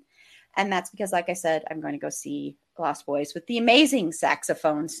Time. And that's because, like I said, I'm going to go see Lost Boys with the amazing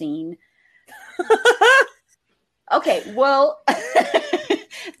saxophone scene. Okay, well,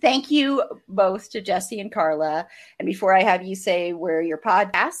 thank you both to Jesse and Carla. And before I have you say where your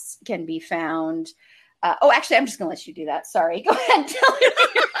podcasts can be found, actually, I'm just going to let you do that. Sorry. Go ahead and tell me.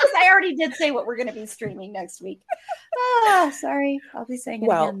 I already did say what we're going to be streaming next week. Sorry. I'll be saying it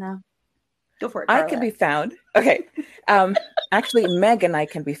again now. Go for it, Carla. I can be found. Okay. Actually, Meg and I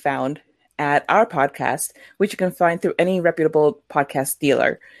can be found at our podcast, which you can find through any reputable podcast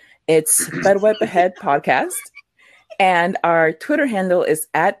dealer. It's Bedwet Behead Podcast. And our Twitter handle is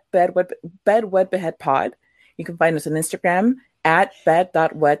at Bedwet Behead Pod. You can find us on Instagram at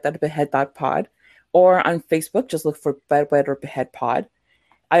bed.wet.behead.pod. Or on Facebook, just look for Bedwet or Behead Pod.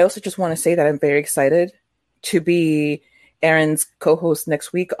 I also just want to say that I'm very excited to be Erin's co-host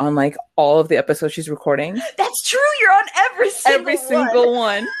next week on like all of the episodes she's recording. That's true. You're on every single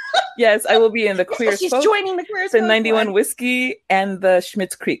one. Yes, I will be in the Queer She's Spoke, joining the Queer the 91 one. Whiskey, and the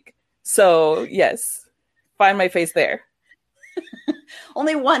Schmitz Creek. So yes, find my face there.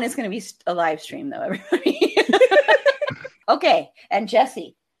 Only one is going to be a live stream, though, everybody. Okay, and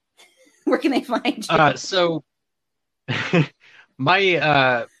Jesse, where can they find you? So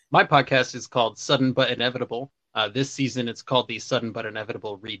my podcast is called Sudden But Inevitable. This season, it's called the Sudden But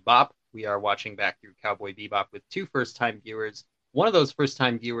Inevitable Read Bop. We are watching back through Cowboy Bebop with 2 first-time viewers. One of those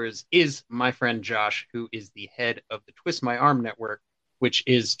first-time viewers is my friend Josh, who is the head of the Twist My Arm Network, which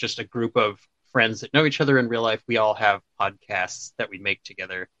is just a group of friends that know each other in real life. We all have podcasts that we make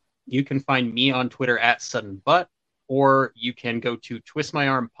together. You can find me on Twitter at Sudden But, or you can go to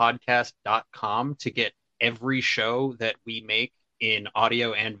twistmyarmpodcast.com to get every show that we make in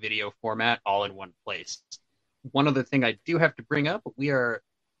audio and video format all in one place. One other thing I do have to bring up, we are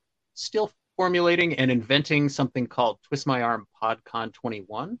still formulating and inventing something called Twist My Arm PodCon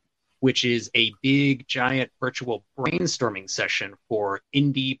 21, which is a big, giant virtual brainstorming session for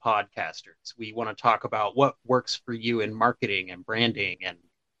indie podcasters. We want to talk about what works for you in marketing and branding and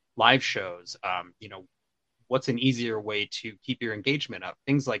live shows. What's an easier way to keep your engagement up,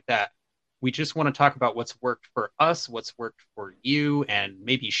 things like that. We just want to talk about what's worked for us, what's worked for you, and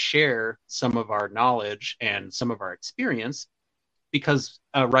maybe share some of our knowledge and some of our experience, because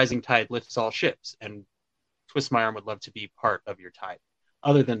a rising tide lifts all ships, and Twist My Arm would love to be part of your tide.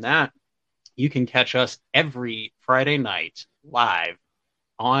 Other than that, you can catch us every Friday night live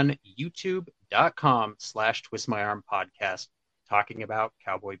on youtube.com/twistmyarmpodcast talking about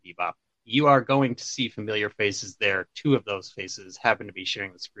Cowboy Bebop. You are going to see familiar faces there. 2 of those faces happen to be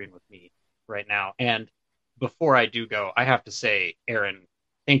sharing the screen with me right now. And before I do go, I have to say, Erin,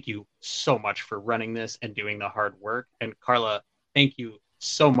 thank you so much for running this and doing the hard work. And Carla, thank you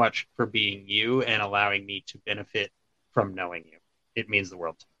so much for being you and allowing me to benefit from knowing you. It means the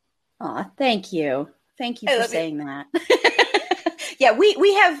world to me. Aw, thank you. Thank you for saying that. Yeah,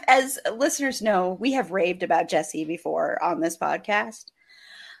 we have, as listeners know, we have raved about Jesse before on this podcast.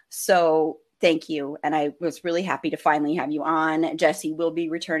 So thank you. And I was really happy to finally have you on. Jesse will be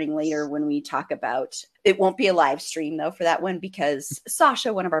returning later when we talk about, it won't be a live stream though for that one, because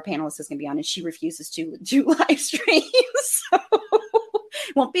Sasha, one of our panelists, is going to be on and she refuses to do live streams. So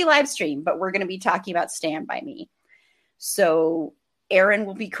it won't be live stream, but we're going to be talking about Stand By Me. So Erin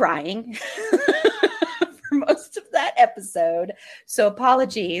will be crying for most of that episode. So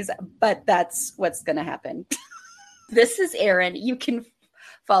apologies, but that's what's going to happen. This is Erin. You can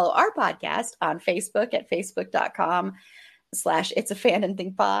follow our podcast on Facebook at facebook.com/It's a Fandom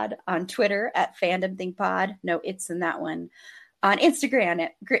Thing Pod, on Twitter at Fandom Thing Pod. No, it's in that one. On Instagram,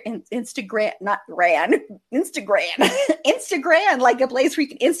 Instagram, like a place where you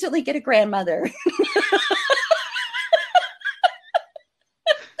can instantly get a grandmother.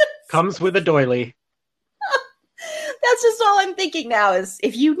 Comes with a doily. That's just all I'm thinking now is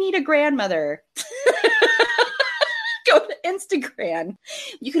if you need a grandmother, go to Instagram.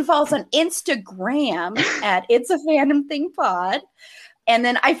 You can follow us on Instagram at It's a Fandom Thing Pod. And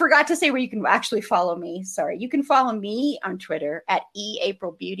then I forgot to say where you can actually follow me. Sorry. You can follow me on Twitter at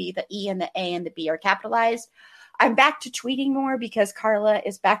 @AprilBeauty. The E and the A and the B are capitalized. I'm back to tweeting more because Carla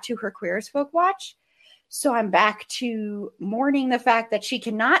is back to her Queer as Folk watch. So I'm back to mourning the fact that she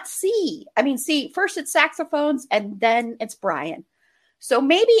cannot see. I mean, see, first it's saxophones and then it's Brian. So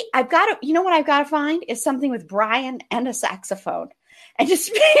maybe I've got to, you know what I've got to find is something with Brian and a saxophone. And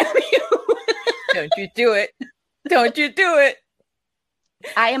just spam you. Don't you do it. Don't you do it.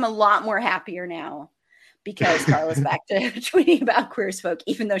 I am a lot more happier now because Carla's back to tweeting about Queer as Folk,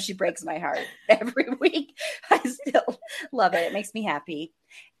 even though she breaks my heart every week. I still love it. It makes me happy.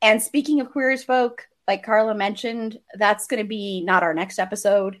 And speaking of Queer as Folk, like Carla mentioned, that's going to be not our next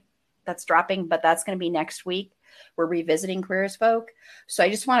episode that's dropping, but that's going to be next week. We're revisiting Queer as Folk. So I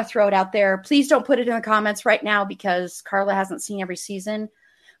just want to throw it out there. Please don't put it in the comments right now because Carla hasn't seen every season.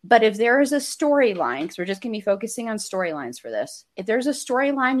 But if there is a storyline, because we're just going to be focusing on storylines for this. If there's a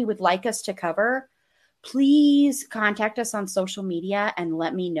storyline you would like us to cover, please contact us on social media and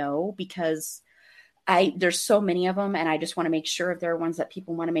let me know because there's so many of them. And I just want to make sure if there are ones that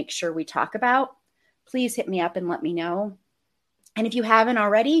people want to make sure we talk about, please hit me up and let me know. And if you haven't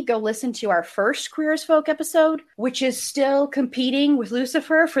already, go listen to our first Queer as Folk episode, which is still competing with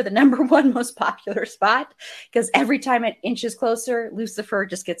Lucifer for the #1 most popular spot. Because every time it inches closer, Lucifer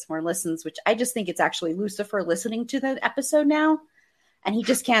just gets more listens, which I just think it's actually Lucifer listening to the episode now. And he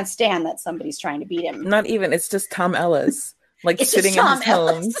just can't stand that somebody's trying to beat him. Not even. It's just Tom Ellis, like It's sitting just in Tom his home.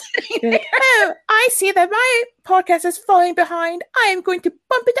 Ellis. Like, oh, I see that my podcast is falling behind. I am going to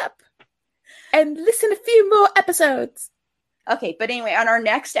bump it up and listen a few more episodes. Okay, but anyway, on our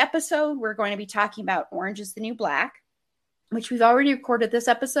next episode, we're going to be talking about Orange is the New Black, which we've already recorded this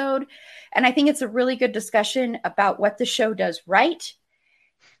episode. And I think it's a really good discussion about what the show does right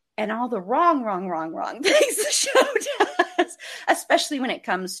and all the wrong things the show does, especially when it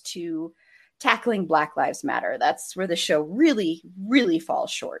comes to tackling Black Lives Matter. That's where the show really, really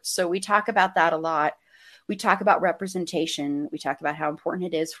falls short. So we talk about that a lot. We talk about representation. We talk about how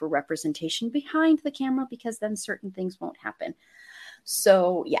important it is for representation behind the camera because then certain things won't happen.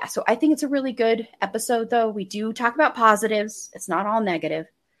 So, yeah. So I think it's a really good episode, though. We do talk about positives. It's not all negative.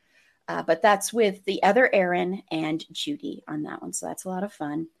 But that's with the other Erin and Judy on that one. So that's a lot of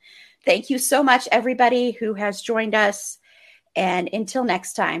fun. Thank you so much, everybody who has joined us. And until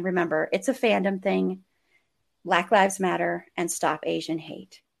next time, remember, it's a fandom thing. Black Lives Matter and stop Asian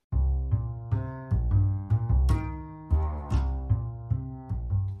hate.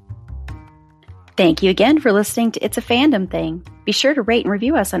 Thank you again for listening to It's a Fandom Thing. Be sure to rate and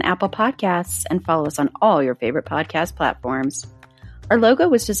review us on Apple Podcasts and follow us on all your favorite podcast platforms. Our logo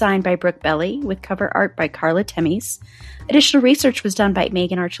was designed by Brooke Belly with cover art by Carla Temis. Additional research was done by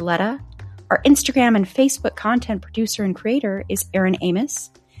Megan Archuleta. Our Instagram and Facebook content producer and creator is Erin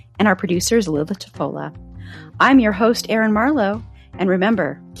Amos, and our producer is Lila Tafola. I'm your host, Erin Marlowe, and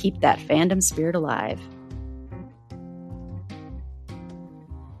remember, keep that fandom spirit alive.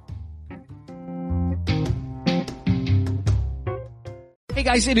 Hey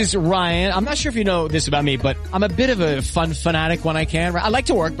guys, it is Ryan. I'm not sure if you know this about me, but I'm a bit of a fun fanatic when I can. I like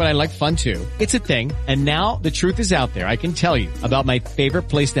to work, but I like fun too. It's a thing. And now the truth is out there. I can tell you about my favorite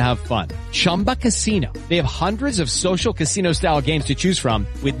place to have fun. Chumba Casino. They have hundreds of social casino style games to choose from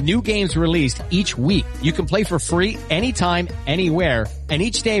with new games released each week. You can play for free anytime, anywhere. And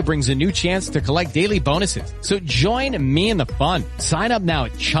each day brings a new chance to collect daily bonuses. So join me in the fun. Sign up now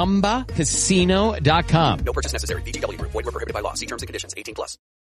at ChumbaCasino.com. No purchase necessary. VGW Group. Void where prohibited by law. See terms and conditions. 18+.